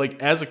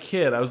like as a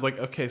kid, I was like,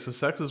 okay, so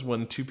sex is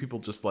when two people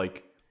just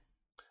like,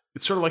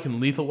 it's sort of like in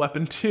Lethal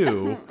Weapon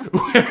 2,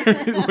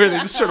 where they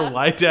just sort of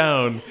lie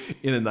down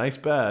in a nice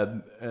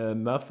bed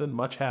and nothing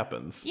much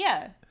happens.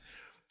 Yeah.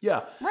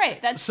 Yeah.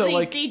 Right. That's so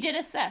they did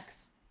a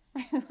sex.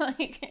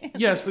 Like,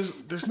 yes,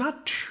 there's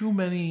not too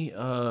many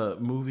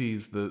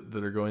movies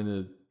that are going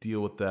to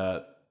deal with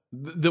that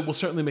will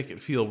certainly make it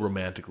feel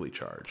romantically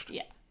charged.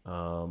 Yeah.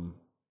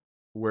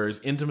 Whereas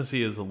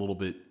intimacy is a little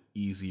bit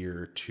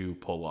easier to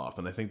pull off,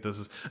 and I think this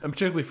is, and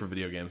particularly for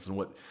video games, and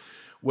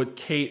what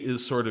Kate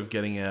is sort of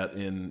getting at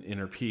in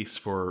her piece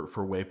for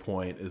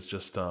Waypoint is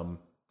just a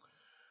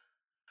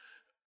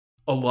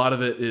lot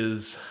of it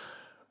is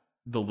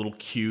the little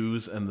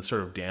cues and the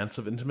sort of dance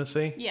of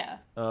intimacy. Yeah.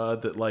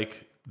 That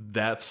like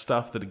that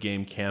stuff that a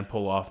game can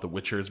pull off. The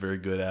Witcher is very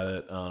good at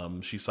it.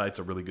 She cites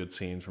a really good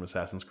scene from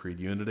Assassin's Creed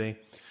Unity.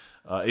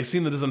 A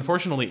scene that is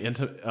unfortunately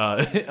infamous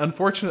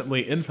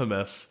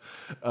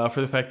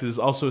for the fact it is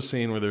also a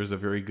scene where there's a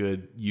very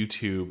good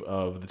YouTube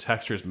of the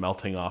textures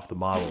melting off the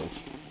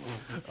models.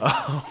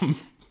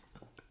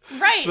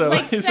 Right, so,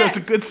 like so it's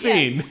a good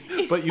scene,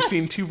 but you've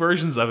seen two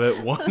versions of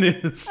it. One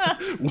is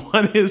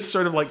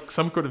sort of like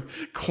some kind of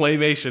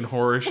claymation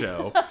horror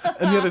show,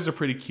 and the other's a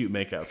pretty cute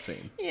makeout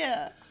scene.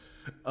 Yeah.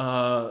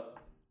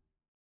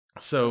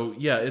 So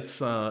yeah, it's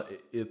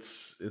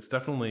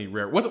definitely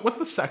rare. What's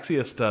the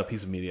sexiest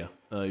piece of media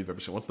you've ever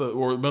seen? What's the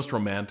most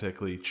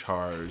romantically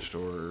charged,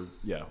 or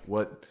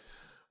what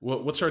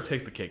sort of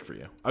takes the cake for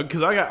you?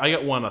 Because I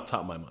got one off the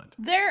top of my mind.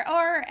 There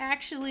are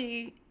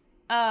actually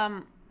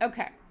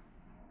okay.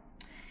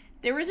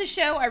 There was a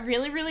show I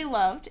really, really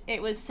loved.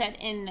 It was set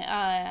in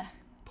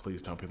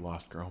Please don't be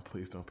lost, girl.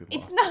 Please don't be lost.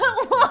 It's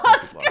not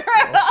Lost, girl.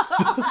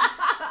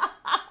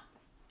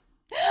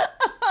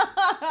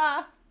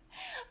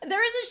 There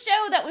was a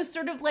show that was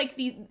sort of like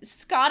the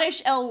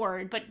Scottish L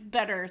Word, but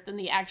better than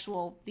the L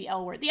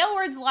Word. The L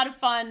Word's a lot of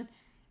fun.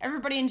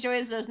 Everybody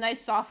enjoys those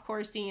nice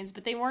softcore scenes,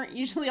 but they weren't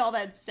usually all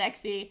that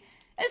sexy.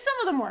 As some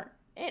of them were.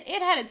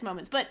 It had its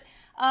moments, but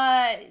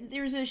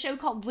there was a show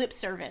called Lip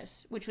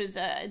Service, which was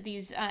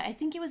these I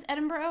think it was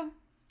Edinburgh,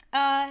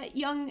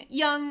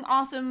 young,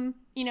 awesome,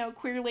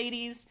 queer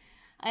ladies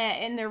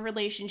in their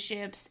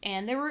relationships,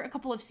 and there were a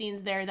couple of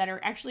scenes there that are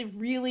actually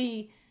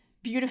really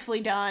beautifully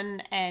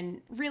done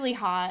and really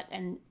hot,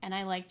 and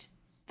I liked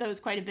those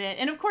quite a bit.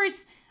 And of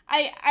course,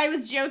 I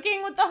was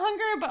joking with The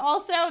Hunger, but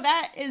also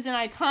that is an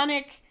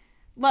iconic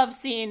love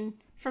scene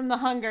from The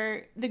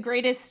Hunger, the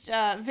greatest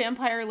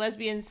vampire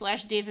lesbian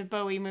 / David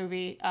Bowie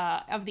movie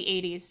of the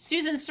 80s.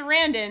 Susan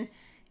Sarandon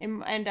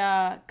and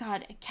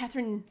God,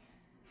 Catherine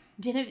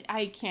Deneuve.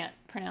 I can't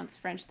pronounce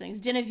French things.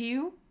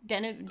 Deneuve.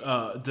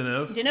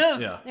 Deneuve.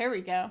 Yeah. There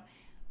we go.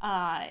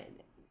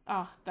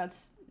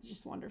 That's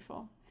just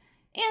wonderful.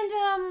 And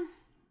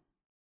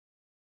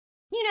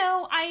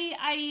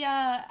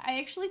I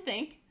actually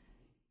think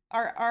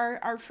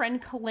our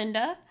friend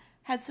Kalinda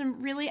had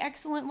some really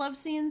excellent love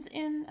scenes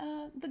in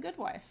The Good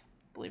Wife.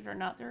 Believe it or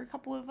not, there are a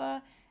couple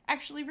of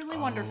actually really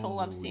wonderful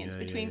love scenes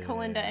between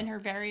Kalinda and her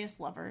various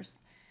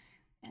lovers.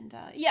 And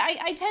yeah,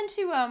 I tend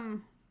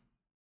to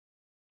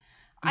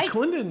Did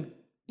Clinton?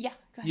 Yeah,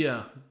 go ahead.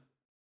 Yeah.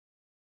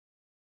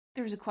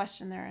 There was a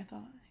question there. I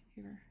thought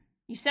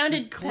you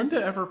sounded. Did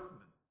Clinton ever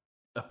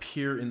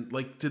appear in,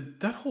 like, did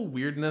that whole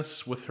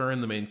weirdness with her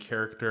and the main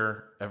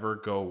character ever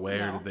go away,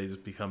 or did they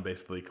just become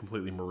basically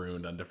completely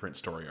marooned on different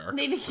story arcs?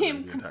 They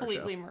became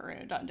completely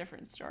marooned on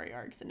different story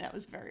arcs, and that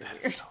was very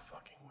weird. So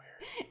fucking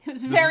weird. It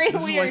was very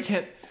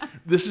weird.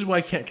 This is why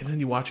I can't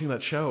continue watching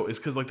that show, is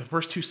because like the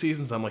first 2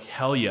 seasons I'm like,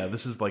 hell yeah,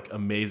 this is like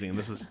amazing,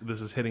 this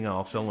is hitting on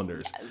all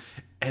cylinders. Yes.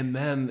 And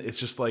then it's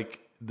just like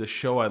the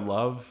show I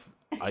love,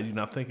 I do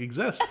not think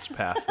exists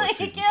past like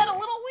season It got 3. a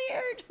little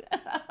weird.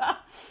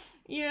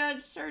 Yeah,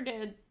 it sure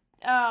did.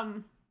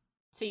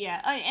 So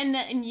yeah,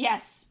 and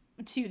yes,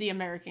 to the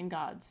American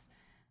Gods.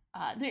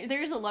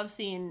 There's a love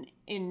scene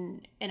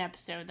in an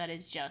episode that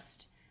is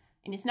just,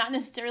 and it's not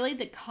necessarily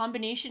the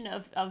combination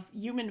of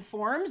human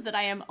forms that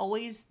I am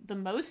always the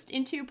most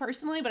into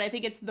personally, but I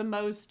think it's the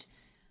most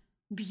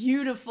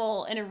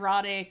beautiful and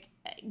erotic,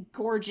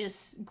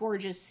 gorgeous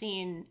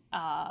scene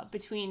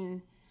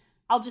between.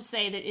 I'll just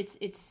say that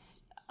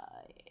it's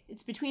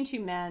between 2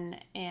 men,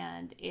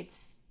 and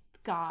it's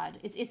God.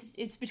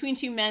 It's between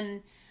 2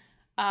 men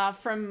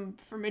from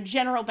a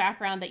general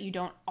background that you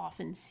don't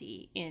often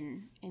see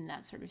in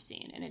that sort of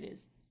scene, and it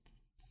is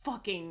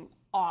fucking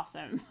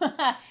awesome.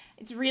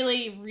 It's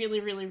really, really,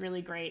 really,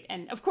 really great,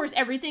 and of course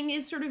everything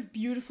is sort of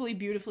beautifully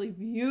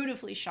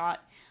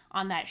shot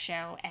on that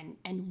show,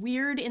 and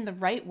weird in the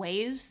right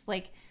ways.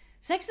 Like,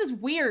 sex is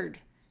weird.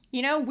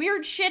 You know,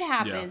 weird shit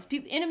happens. Yeah.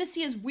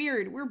 Intimacy is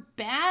weird. We're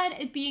bad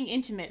at being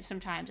intimate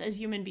sometimes as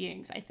human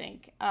beings, I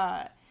think.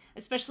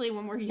 Especially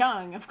when we're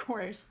young, of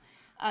course.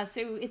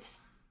 So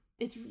it's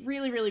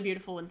really, really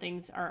beautiful when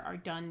things are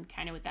done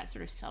kind of with that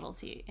sort of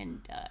subtlety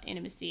and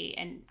intimacy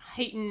and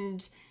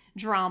heightened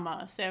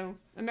drama. So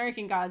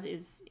American Gods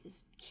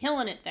is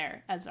killing it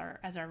there as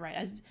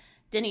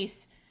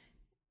Denise,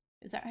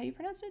 is that how you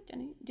pronounce it?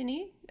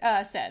 Denis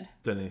said.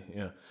 Denis,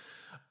 yeah.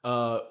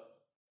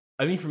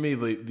 I think for me,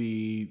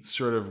 the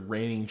sort of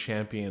reigning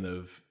champion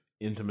of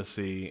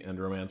intimacy and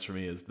romance for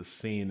me is the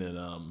scene in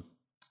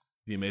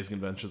The Amazing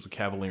Adventures of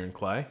Cavalier and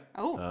Clay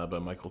by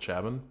Michael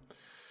Chabon.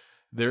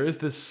 There is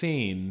this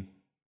scene,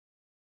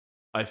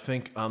 I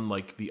think, on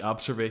like the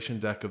observation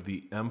deck of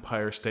the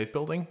Empire State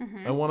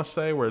Building, I want to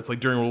say, where it's like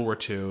during World War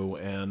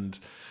II, and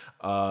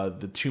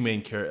the 2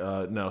 main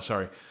no,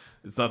 sorry,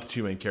 it's not the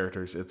 2 main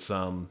characters. It's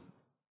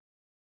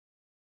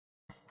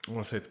I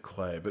want to say it's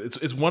Clay, but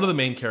it's one of the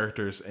main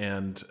characters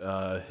and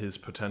his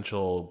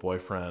potential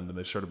boyfriend, and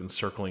they've sort of been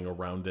circling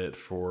around it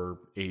for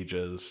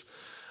ages.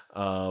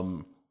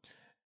 And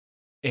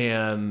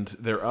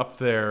they're up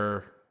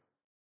there,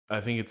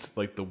 I think it's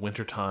like the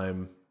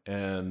wintertime,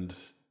 and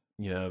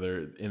you know,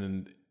 they're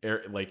in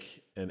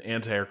an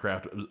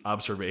anti-aircraft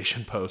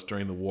observation post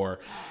during the war,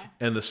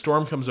 and the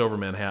storm comes over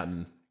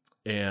Manhattan,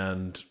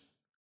 and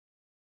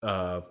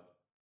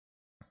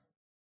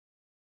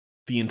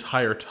the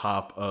entire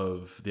top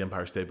of the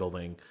Empire State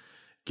Building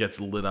gets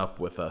lit up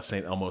with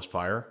St. Elmo's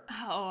fire.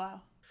 Oh,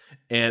 wow.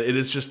 And it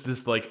is just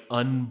this like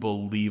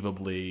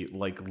unbelievably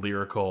like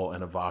lyrical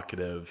and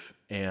evocative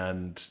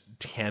and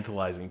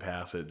tantalizing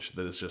passage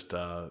that is just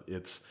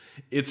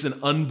it's an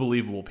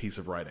unbelievable piece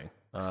of writing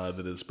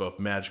that is both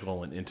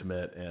magical and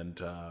intimate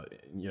and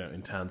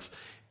intense.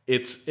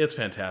 It's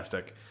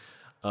fantastic.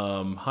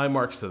 High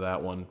marks to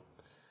that one.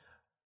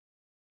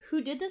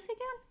 Who did this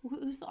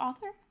again? Who's the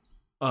author?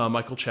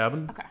 Michael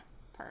Chabon. Okay,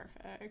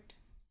 perfect.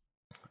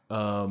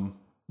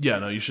 Yeah,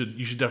 no, you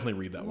should definitely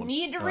read that one.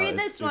 Need to read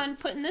this one.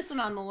 Putting this one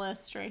on the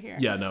list right here.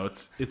 Yeah, no,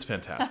 it's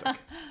fantastic.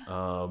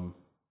 You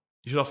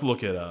should also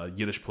look at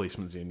Yiddish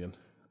Policeman's Union,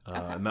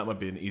 and that might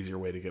be an easier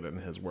way to get it in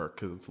his work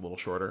because it's a little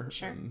shorter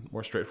and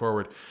more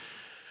straightforward.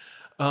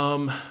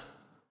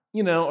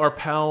 Our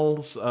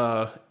pals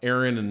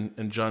Aaron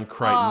and John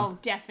Crichton. Oh,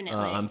 definitely.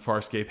 On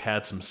Farscape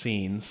had some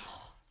scenes.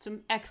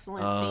 Some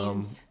excellent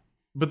scenes.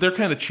 But they're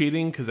kind of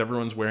cheating because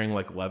everyone's wearing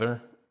like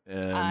leather,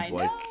 and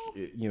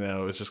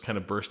it's just kind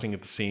of bursting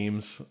at the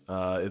seams.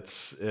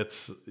 It's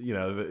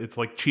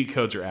like cheat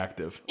codes are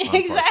active. On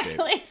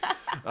exactly.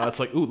 It's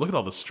like, ooh, look at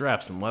all the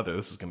straps and leather.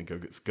 This is going to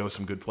go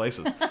some good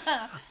places.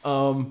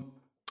 And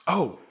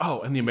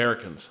the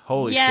Americans.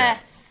 Holy shit!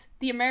 Yes,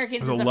 the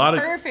Americans is a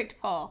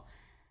perfect pull.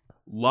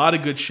 A lot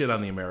of good shit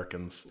on the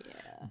Americans.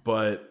 Yeah.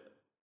 But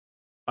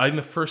I think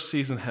the first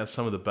season has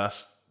some of the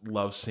best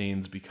love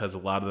scenes because a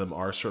lot of them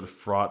are sort of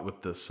fraught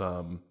with this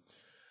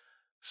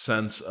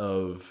sense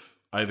of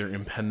either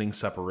impending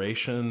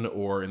separation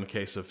or, in the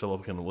case of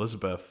Philip and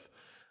Elizabeth,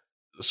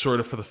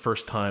 sort of for the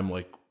first time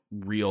like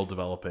real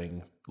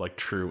developing like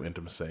true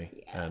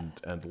intimacy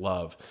and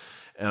love.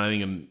 And I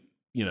think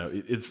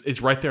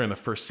it's right there in the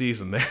first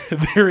season.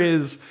 There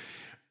is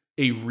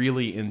a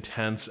really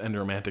intense and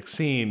romantic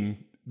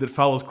scene that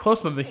follows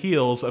close on the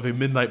heels of a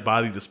midnight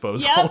body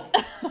disposal. Yep.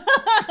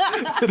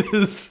 It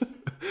is.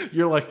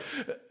 You're like,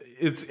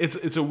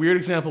 it's a weird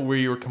example where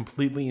you're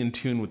completely in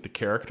tune with the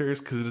characters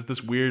because it is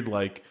this weird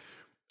like,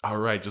 all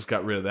right, just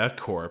got rid of that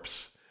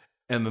corpse,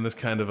 and then this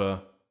kind of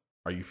a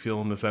are you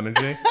feeling this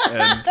energy?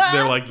 And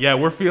they're like, yeah,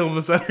 we're feeling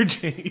this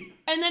energy.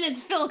 And then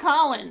it's Phil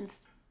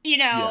Collins,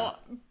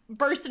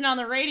 bursting on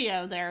the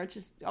radio there, which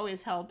just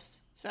always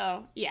helps.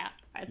 So, yeah,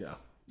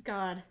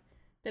 God,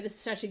 that is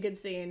such a good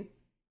scene.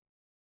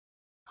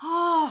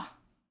 Oh,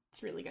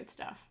 it's really good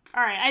stuff.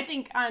 All right, I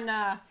think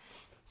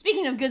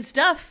speaking of good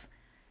stuff,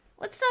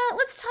 let's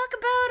talk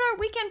about our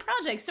weekend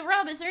projects. So,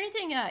 Rob, is there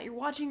anything you're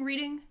watching,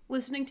 reading,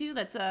 listening to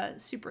that's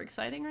super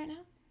exciting right now?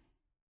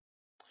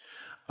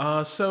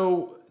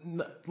 So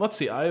let's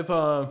see. I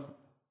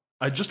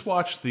just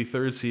watched the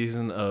 3rd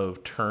season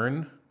of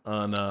Turn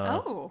on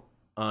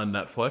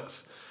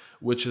Netflix,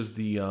 which is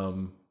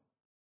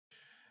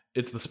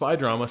it's the spy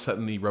drama set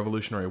in the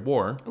Revolutionary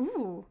War.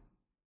 Ooh.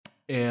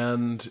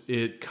 And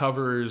it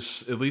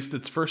covers, at least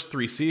its first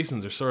 3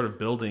 seasons are sort of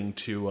building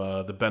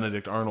to the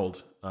Benedict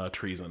Arnold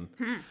treason,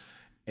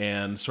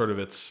 and sort of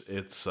its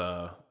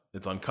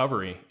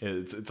uncovering.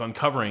 It's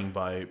uncovering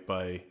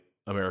by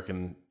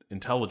American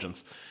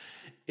intelligence.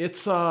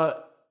 It's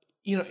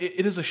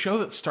it is a show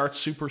that starts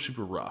super,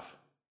 super rough,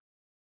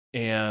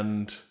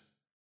 and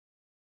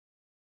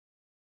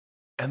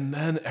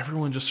then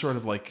everyone just sort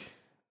of like,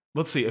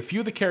 let's see, a few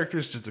of the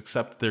characters just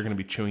accept that they're going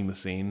to be chewing the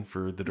scene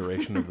for the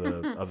duration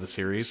of the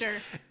series, sure,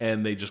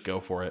 and they just go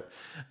for it.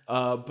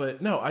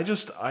 But no, I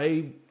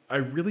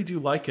really do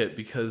like it,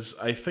 because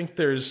I think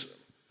there's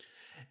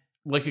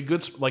like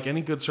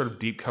any good sort of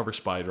deep cover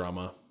spy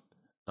drama.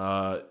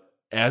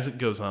 As it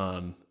goes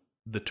on,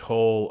 the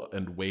toll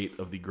and weight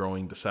of the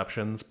growing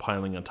deceptions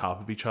piling on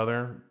top of each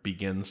other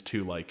begins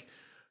to like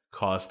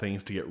cause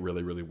things to get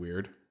really, really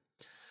weird.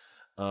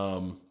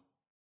 And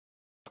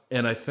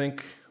I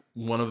think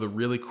one of the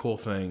really cool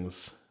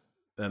things,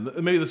 and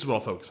maybe this is what I'll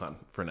focus on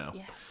for now.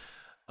 Yeah.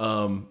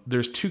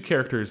 There's 2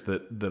 characters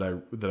that I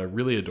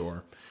really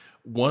adore.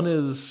 One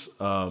is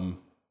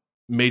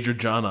Major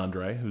John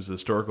Andre, who's a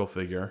historical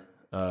figure,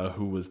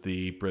 who was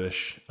the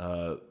British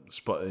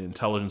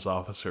intelligence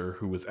officer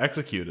who was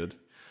executed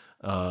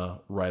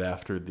right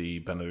after the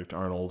Benedict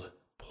Arnold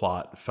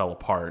plot fell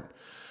apart.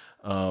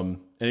 And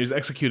he was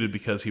executed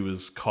because he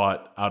was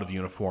caught out of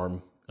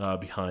uniform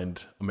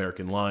behind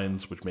American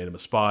lines, which made him a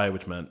spy,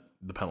 which meant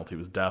the penalty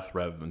was death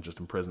rather than just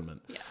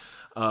imprisonment. Yeah.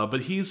 But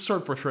he's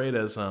sort of portrayed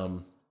as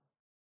a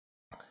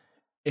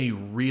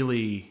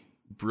really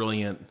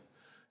brilliant,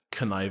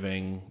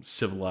 conniving,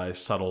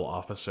 civilized, subtle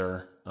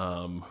officer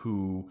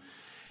who,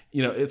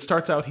 it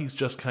starts out he's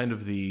just kind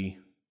of the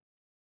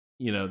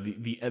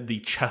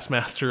chess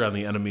master on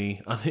the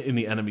enemy in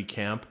the enemy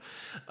camp,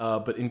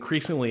 but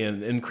increasingly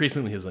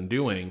his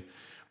undoing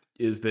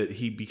is that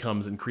he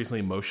becomes increasingly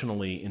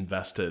emotionally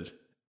invested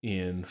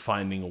in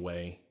finding a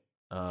way,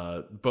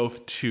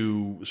 both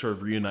to sort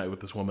of reunite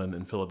with this woman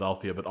in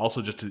Philadelphia, but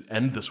also just to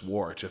end this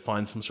war, to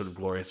find some sort of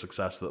glorious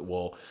success that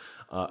will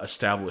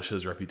establish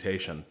his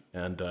reputation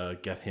and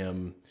get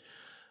him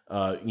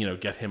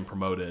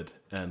promoted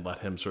and let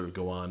him sort of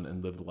go on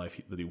and live the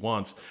life that he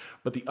wants.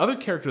 But the other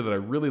character that I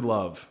really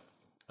love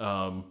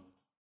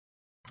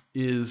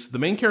is the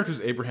main character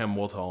is Abraham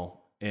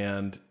Woodhull,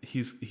 and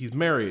he's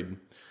married.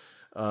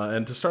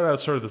 And to start out,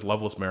 sort of this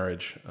loveless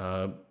marriage,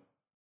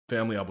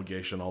 family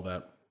obligation, all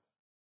that.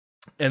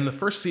 And the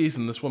first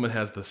season, this woman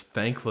has this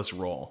thankless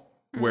role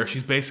where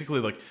she's basically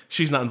like,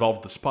 she's not involved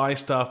with the spy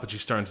stuff, but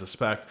she's starting to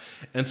suspect.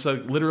 And so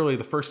literally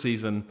the first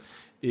season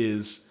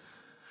is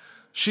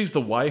she's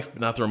the wife, but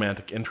not the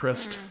romantic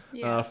interest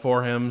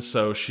for him.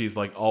 So she's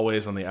like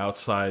always on the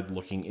outside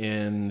looking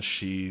in.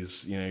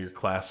 She's, your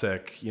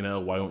classic,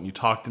 why won't you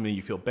talk to me?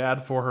 You feel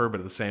bad for her, but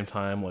at the same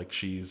time, like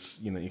she's,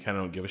 you kind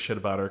of don't give a shit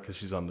about her because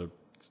she's on the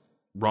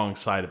wrong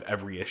side of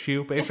every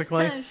issue,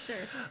 basically.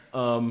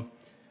 Sure.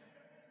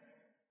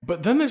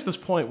 But then there's this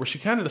point where she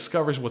kind of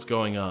discovers what's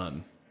going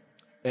on.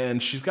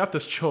 And she's got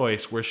this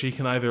choice where she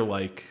can either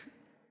like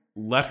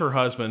let her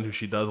husband, who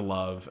she does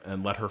love,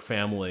 and let her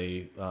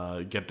family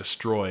get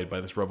destroyed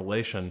by this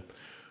revelation,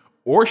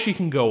 or she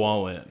can go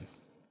all in.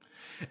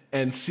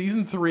 And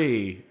season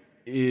 3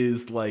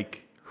 is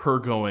like her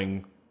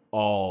going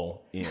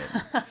all in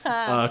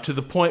to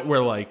the point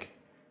where like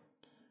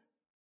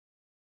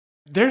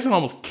there's an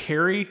almost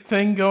Carrie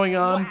thing going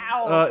on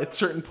at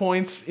certain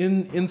points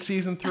in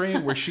season 3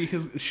 where she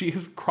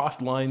has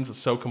crossed lines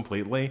so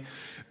completely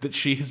that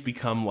she has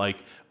become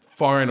like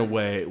far and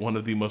away one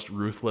of the most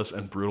ruthless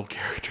and brutal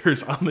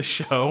characters on the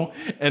show,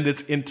 and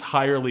it's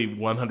entirely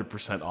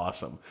 100%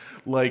 awesome.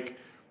 Like,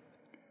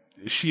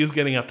 she is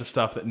getting up to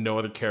stuff that no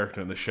other character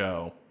in the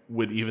show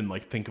would even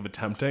like think of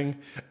attempting,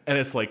 and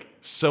it's like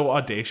so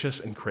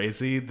audacious and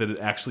crazy that it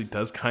actually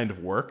does kind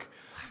of work.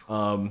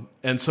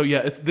 And so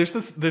yeah, there's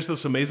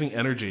this amazing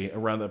energy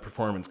around that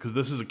performance, because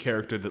this is a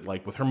character that,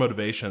 like, with her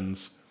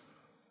motivations,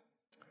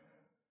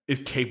 is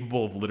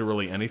capable of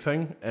literally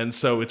anything, and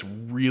so it's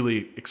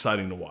really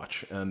exciting to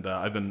watch, and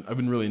I've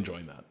been really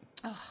enjoying that.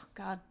 Oh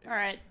God! All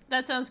right,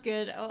 that sounds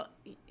good. Oh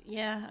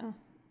yeah, I'll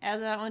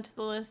add that one to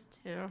the list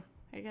too,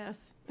 I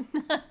guess.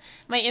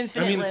 My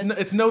infinite list.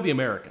 It's No, the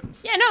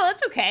Americans. Yeah, no,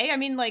 that's okay. I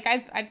mean, like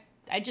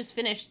I just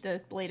finished the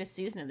latest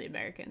season of The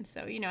Americans,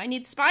 so I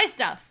need spy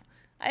stuff.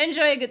 I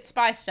enjoy a good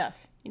spy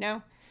stuff, you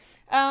know?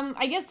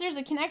 I guess there's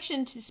a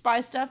connection to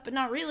spy stuff, but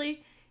not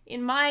really.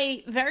 In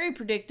my very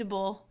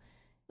predictable,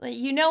 like,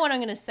 you know what I'm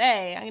going to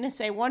say. I'm going to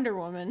say Wonder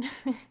Woman,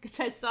 which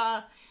I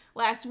saw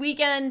last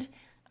weekend.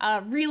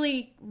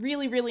 Really,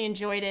 really, really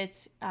enjoyed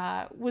it.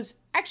 Was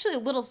actually a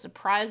little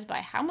surprised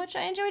by how much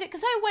I enjoyed it,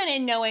 because I went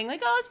in knowing,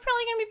 like, oh, it's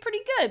probably going to be pretty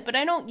good, but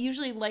I don't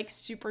usually like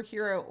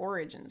superhero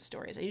origin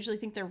stories. I usually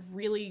think they're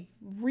really,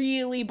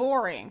 really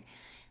boring,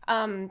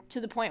 to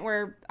the point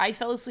where I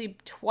fell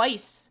asleep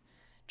twice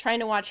trying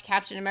to watch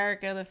Captain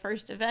America: The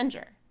First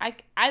Avenger.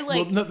 I like...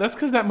 Well, no, that's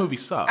because that movie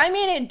sucks. I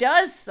mean, it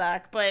does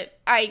suck, but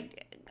I'm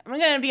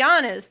going to be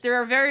honest. There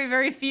are very,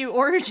 very few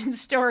origin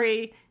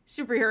story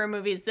superhero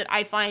movies that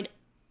I find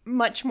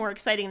much more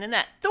exciting than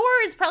that. Thor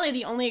is probably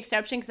the only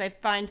exception, because I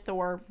find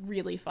Thor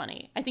really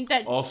funny. I think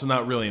that... Also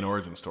not really an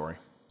origin story.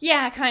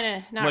 Yeah, kind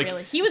of. Not Like,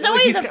 really. He was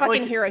always a fucking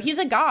like, hero. He's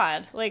a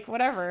god. Like,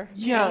 whatever.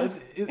 Yeah,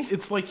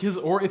 it's like his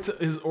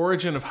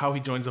origin of how he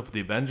joins up with the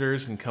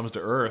Avengers and comes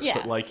to Earth. Yeah.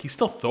 But like, he's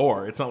still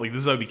Thor. It's not like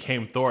this is how he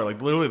became Thor.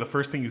 Like, literally, the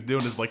first thing he's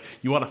doing is like,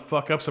 you want to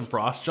fuck up some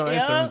frost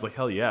giants? Yeah. And he's like,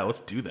 hell yeah, let's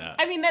do that.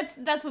 I mean,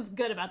 that's what's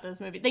good about those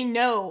movies. They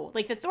know,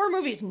 like, the Thor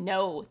movies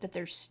know that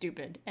they're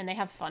stupid, and they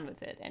have fun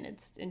with it, and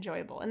it's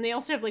enjoyable. And they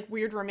also have, like,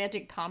 weird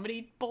romantic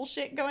comedy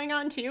bullshit going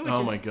on, too, which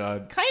Oh my is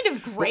God. kind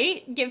of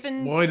great,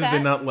 given Why did that.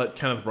 they not let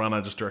Kenneth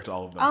Branagh just direct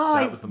all of them? Oh,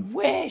 That I was the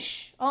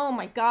wish. Oh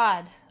my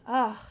God.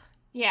 Ugh.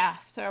 Yeah.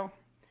 So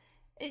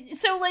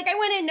like, I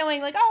went in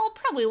knowing, like, oh,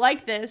 I'll probably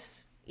like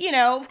this. You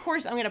know, of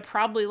course, I'm gonna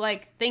probably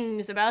like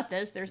things about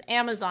this. There's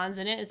Amazons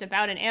in it. It's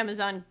about an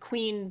Amazon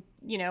queen,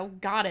 you know,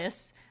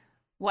 goddess.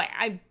 What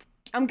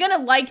I'm gonna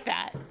like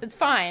that. That's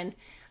fine.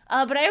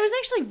 But I was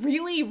actually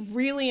really,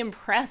 really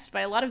impressed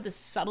by a lot of the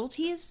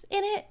subtleties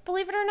in it,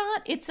 believe it or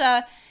not. It's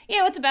you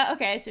know, it's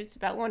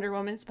about Wonder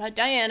Woman. It's about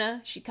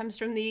Diana. She comes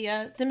from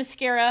the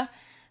Mascara,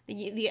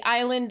 the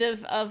island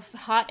of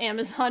hot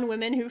Amazon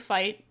women who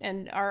fight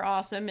and are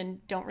awesome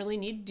and don't really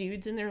need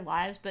dudes in their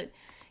lives. But,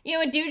 you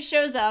know, a dude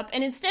shows up,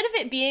 and instead of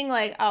it being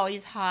like, oh,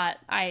 he's hot,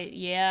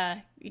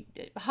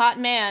 hot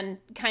man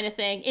kind of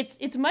thing,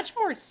 it's much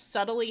more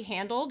subtly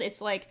handled. It's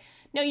like,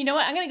 no, you know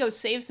what? I'm going to go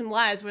save some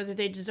lives whether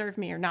they deserve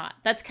me or not.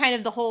 That's kind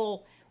of the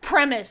whole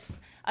premise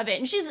of it.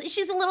 And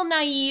she's a little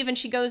naive, and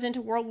she goes into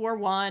World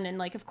War I, and,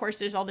 like, of course,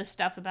 there's all this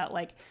stuff about,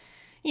 like,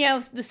 you know,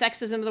 the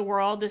sexism of the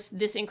world,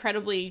 this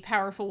incredibly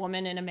powerful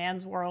woman in a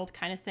man's world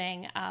kind of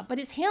thing. But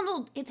it's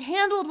handled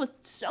with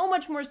so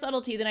much more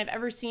subtlety than I've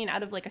ever seen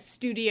out of, like, a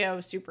studio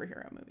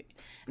superhero movie.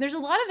 And there's a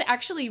lot of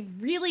actually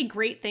really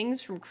great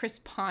things from Chris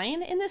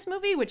Pine in this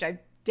movie, which I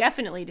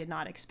definitely did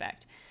not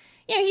expect.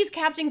 You know, he's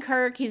Captain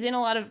Kirk. He's in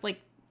a lot of,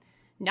 like,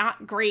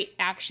 not great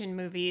action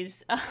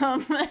movies.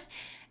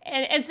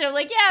 And so,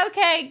 like, yeah,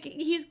 okay,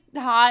 he's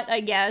hot, I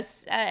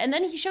guess. And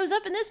then he shows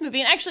up in this movie.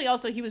 And actually,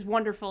 also, he was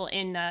wonderful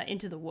in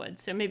Into the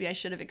Woods. So maybe I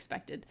should have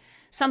expected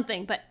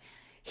something. But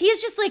he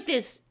is just, like,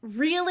 this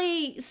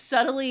really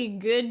subtly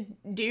good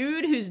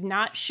dude who's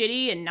not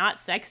shitty and not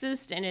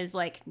sexist and is,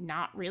 like,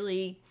 not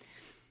really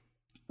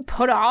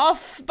put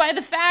off by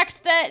the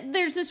fact that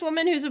there's this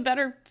woman who's a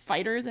better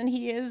fighter than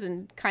he is,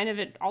 and kind of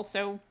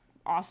also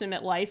awesome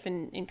at life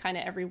in kind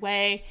of every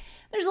way.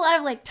 There's a lot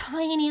of, like,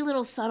 tiny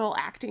little subtle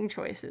acting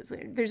choices.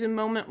 There's a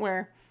moment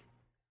where,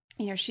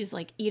 you know, she's,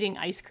 like, eating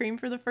ice cream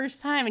for the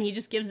first time, and he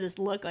just gives this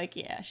look like,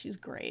 yeah, she's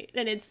great.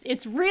 And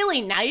it's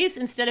really nice.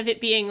 Instead of it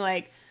being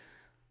like,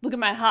 look at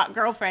my hot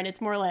girlfriend,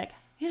 it's more like,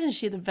 isn't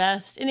she the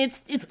best? And it's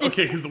this...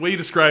 Okay, because the way you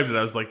described it,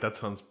 I was like, that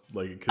sounds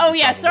like it could Oh, be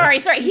yeah, sorry.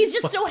 problematic. He's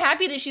just so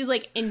happy that she's,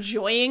 like,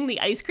 enjoying the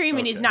ice cream,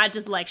 and he's Okay. not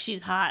just like,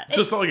 she's hot. So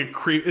it's not like a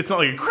creep. It's not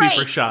like a creeper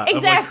Right, shot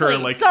exactly.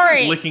 of, like, her, like,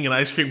 Sorry. licking an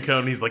ice cream cone.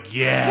 And he's like,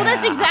 yeah. Well,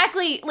 that's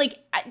exactly, like,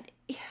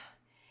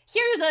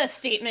 here's a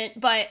statement,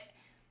 but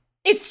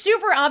it's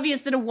super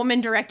obvious that a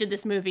woman directed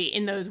this movie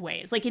in those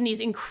ways, like, in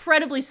these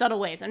incredibly subtle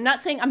ways. I'm not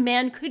saying a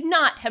man could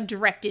not have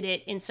directed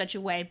it in such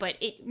a way, but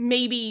it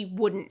maybe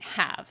wouldn't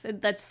have.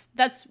 That's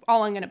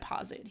all I'm going to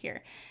posit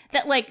here.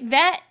 That, like,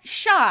 that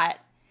shot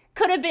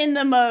could have been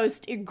the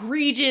most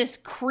egregious,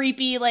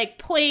 creepy, like,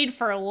 played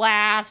for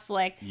laughs,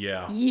 like,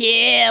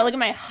 yeah, look at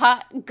my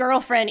hot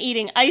girlfriend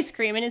eating ice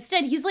cream. And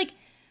instead, he's, like,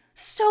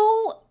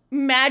 so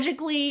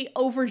magically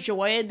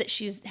overjoyed that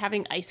she's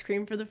having ice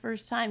cream for the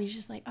first time. He's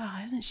just like, oh,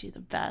 isn't she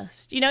the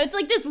best? You know, it's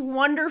like this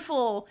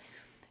wonderful,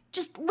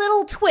 just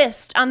little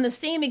twist on the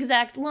same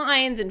exact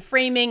lines and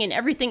framing and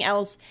everything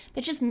else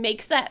that just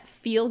makes that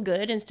feel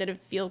good instead of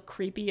feel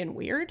creepy and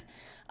weird.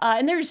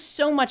 And there's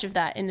so much of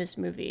that in this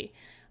movie.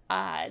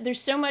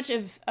 There's so much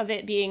of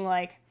it being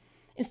like,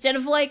 instead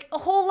of, like, a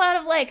whole lot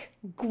of, like,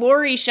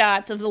 glory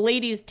shots of the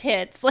lady's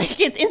tits, like,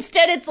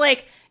 it's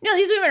like, no,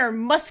 these women are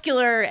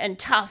muscular and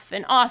tough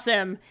and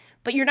awesome,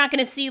 but you're not going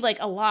to see, like,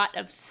 a lot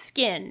of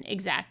skin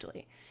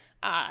exactly.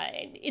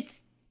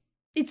 It's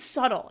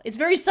subtle. It's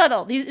very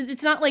subtle.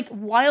 It's not, like,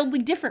 wildly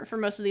different from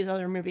most of these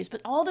other movies,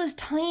 but all those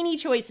tiny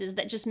choices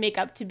that just make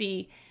up to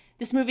be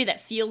this movie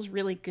that feels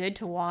really good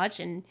to watch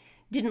and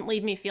didn't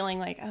leave me feeling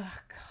like, oh,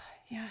 God,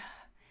 yeah.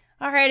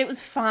 All right, it was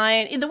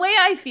fine. The way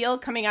I feel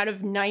coming out of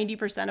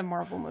 90% of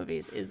Marvel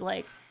movies is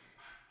like,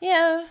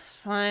 Yeah, it's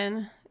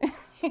fine.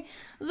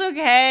 It's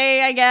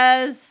okay, I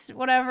guess.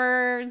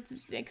 Whatever.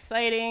 It's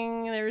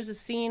exciting. There was a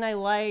scene I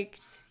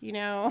liked, you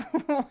know.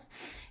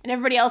 And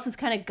everybody else is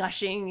kind of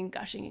gushing and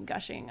gushing and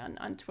gushing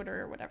on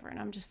Twitter or whatever. And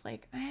I'm just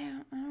like,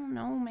 I don't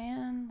know,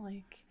 man.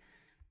 Like,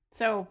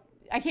 so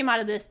I came out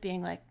of this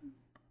being like,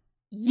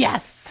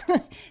 yes,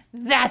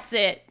 that's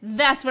it.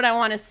 That's what I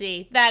want to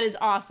see. That is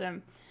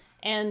awesome.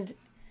 And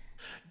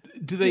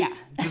do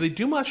they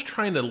do much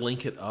trying to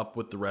link it up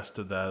with the rest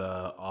of that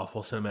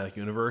awful cinematic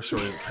universe, or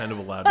is it kind of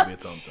allowed to be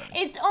its own thing?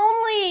 It's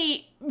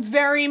only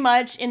very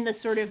much in the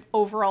sort of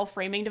overall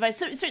framing device.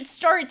 So it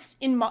starts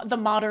in the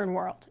modern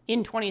world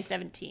in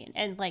 2017,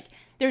 and like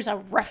there's a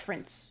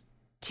reference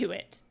to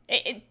it.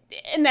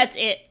 And that's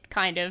it,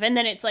 kind of. And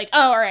then it's like,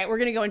 oh, all right, we're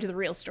gonna go into the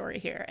real story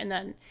here, and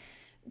then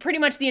pretty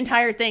much the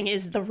entire thing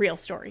is the real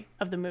story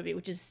of the movie,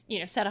 which is, you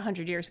know, set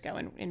 100 years ago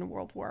in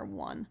World War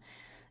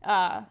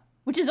I.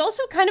 Which is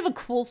also kind of a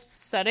cool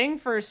setting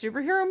for a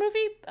superhero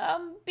movie,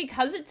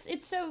 because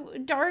it's so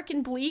dark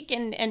and bleak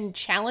and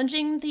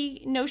challenging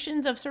the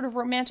notions of sort of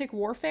romantic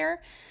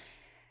warfare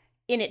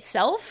in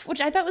itself,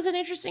 which I thought was an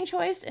interesting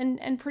choice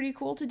and pretty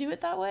cool to do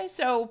it that way.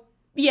 So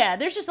yeah,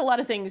 there's just a lot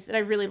of things that I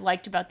really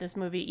liked about this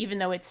movie, even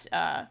though it's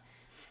on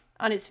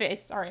its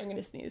face. Sorry, I'm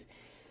gonna sneeze.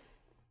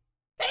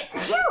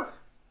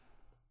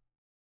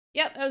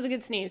 Yep, that was a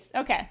good sneeze.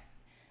 Okay.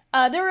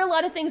 There were a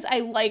lot of things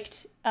I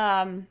liked,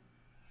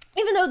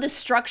 even though the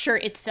structure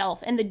itself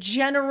and the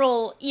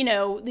general, you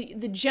know,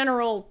 the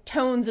general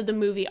tones of the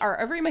movie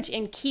are very much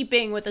in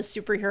keeping with a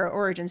superhero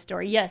origin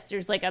story. Yes,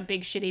 there's like a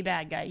big shitty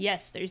bad guy.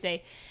 Yes, there's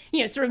a,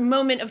 you know, sort of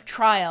moment of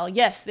trial.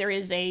 Yes, there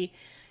is a,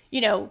 you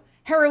know,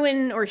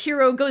 heroine or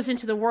hero goes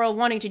into the world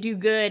wanting to do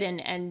good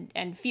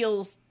and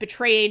feels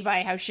betrayed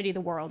by how shitty the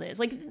world is.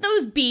 Like,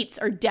 those beats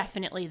are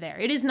definitely there.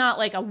 It is not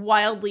like a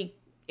wildly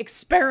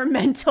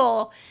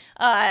experimental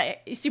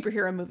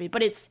superhero movie,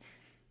 but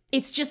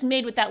it's just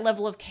made with that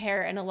level of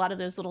care and a lot of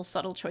those little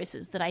subtle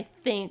choices that I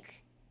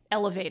think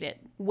elevate it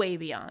way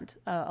beyond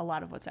a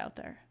lot of what's out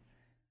there.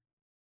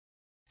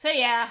 So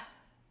yeah,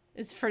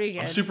 it's pretty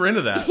good. I'm super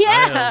into that.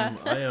 Yeah.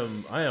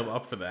 I am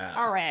up for that.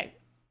 All right.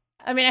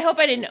 I mean, I hope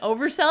I didn't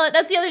oversell it.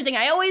 That's the other thing.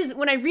 I always,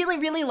 when I really,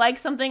 really like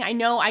something, I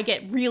know I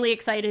get really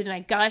excited and I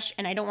gush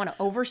and I don't want to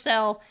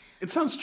oversell. It sounds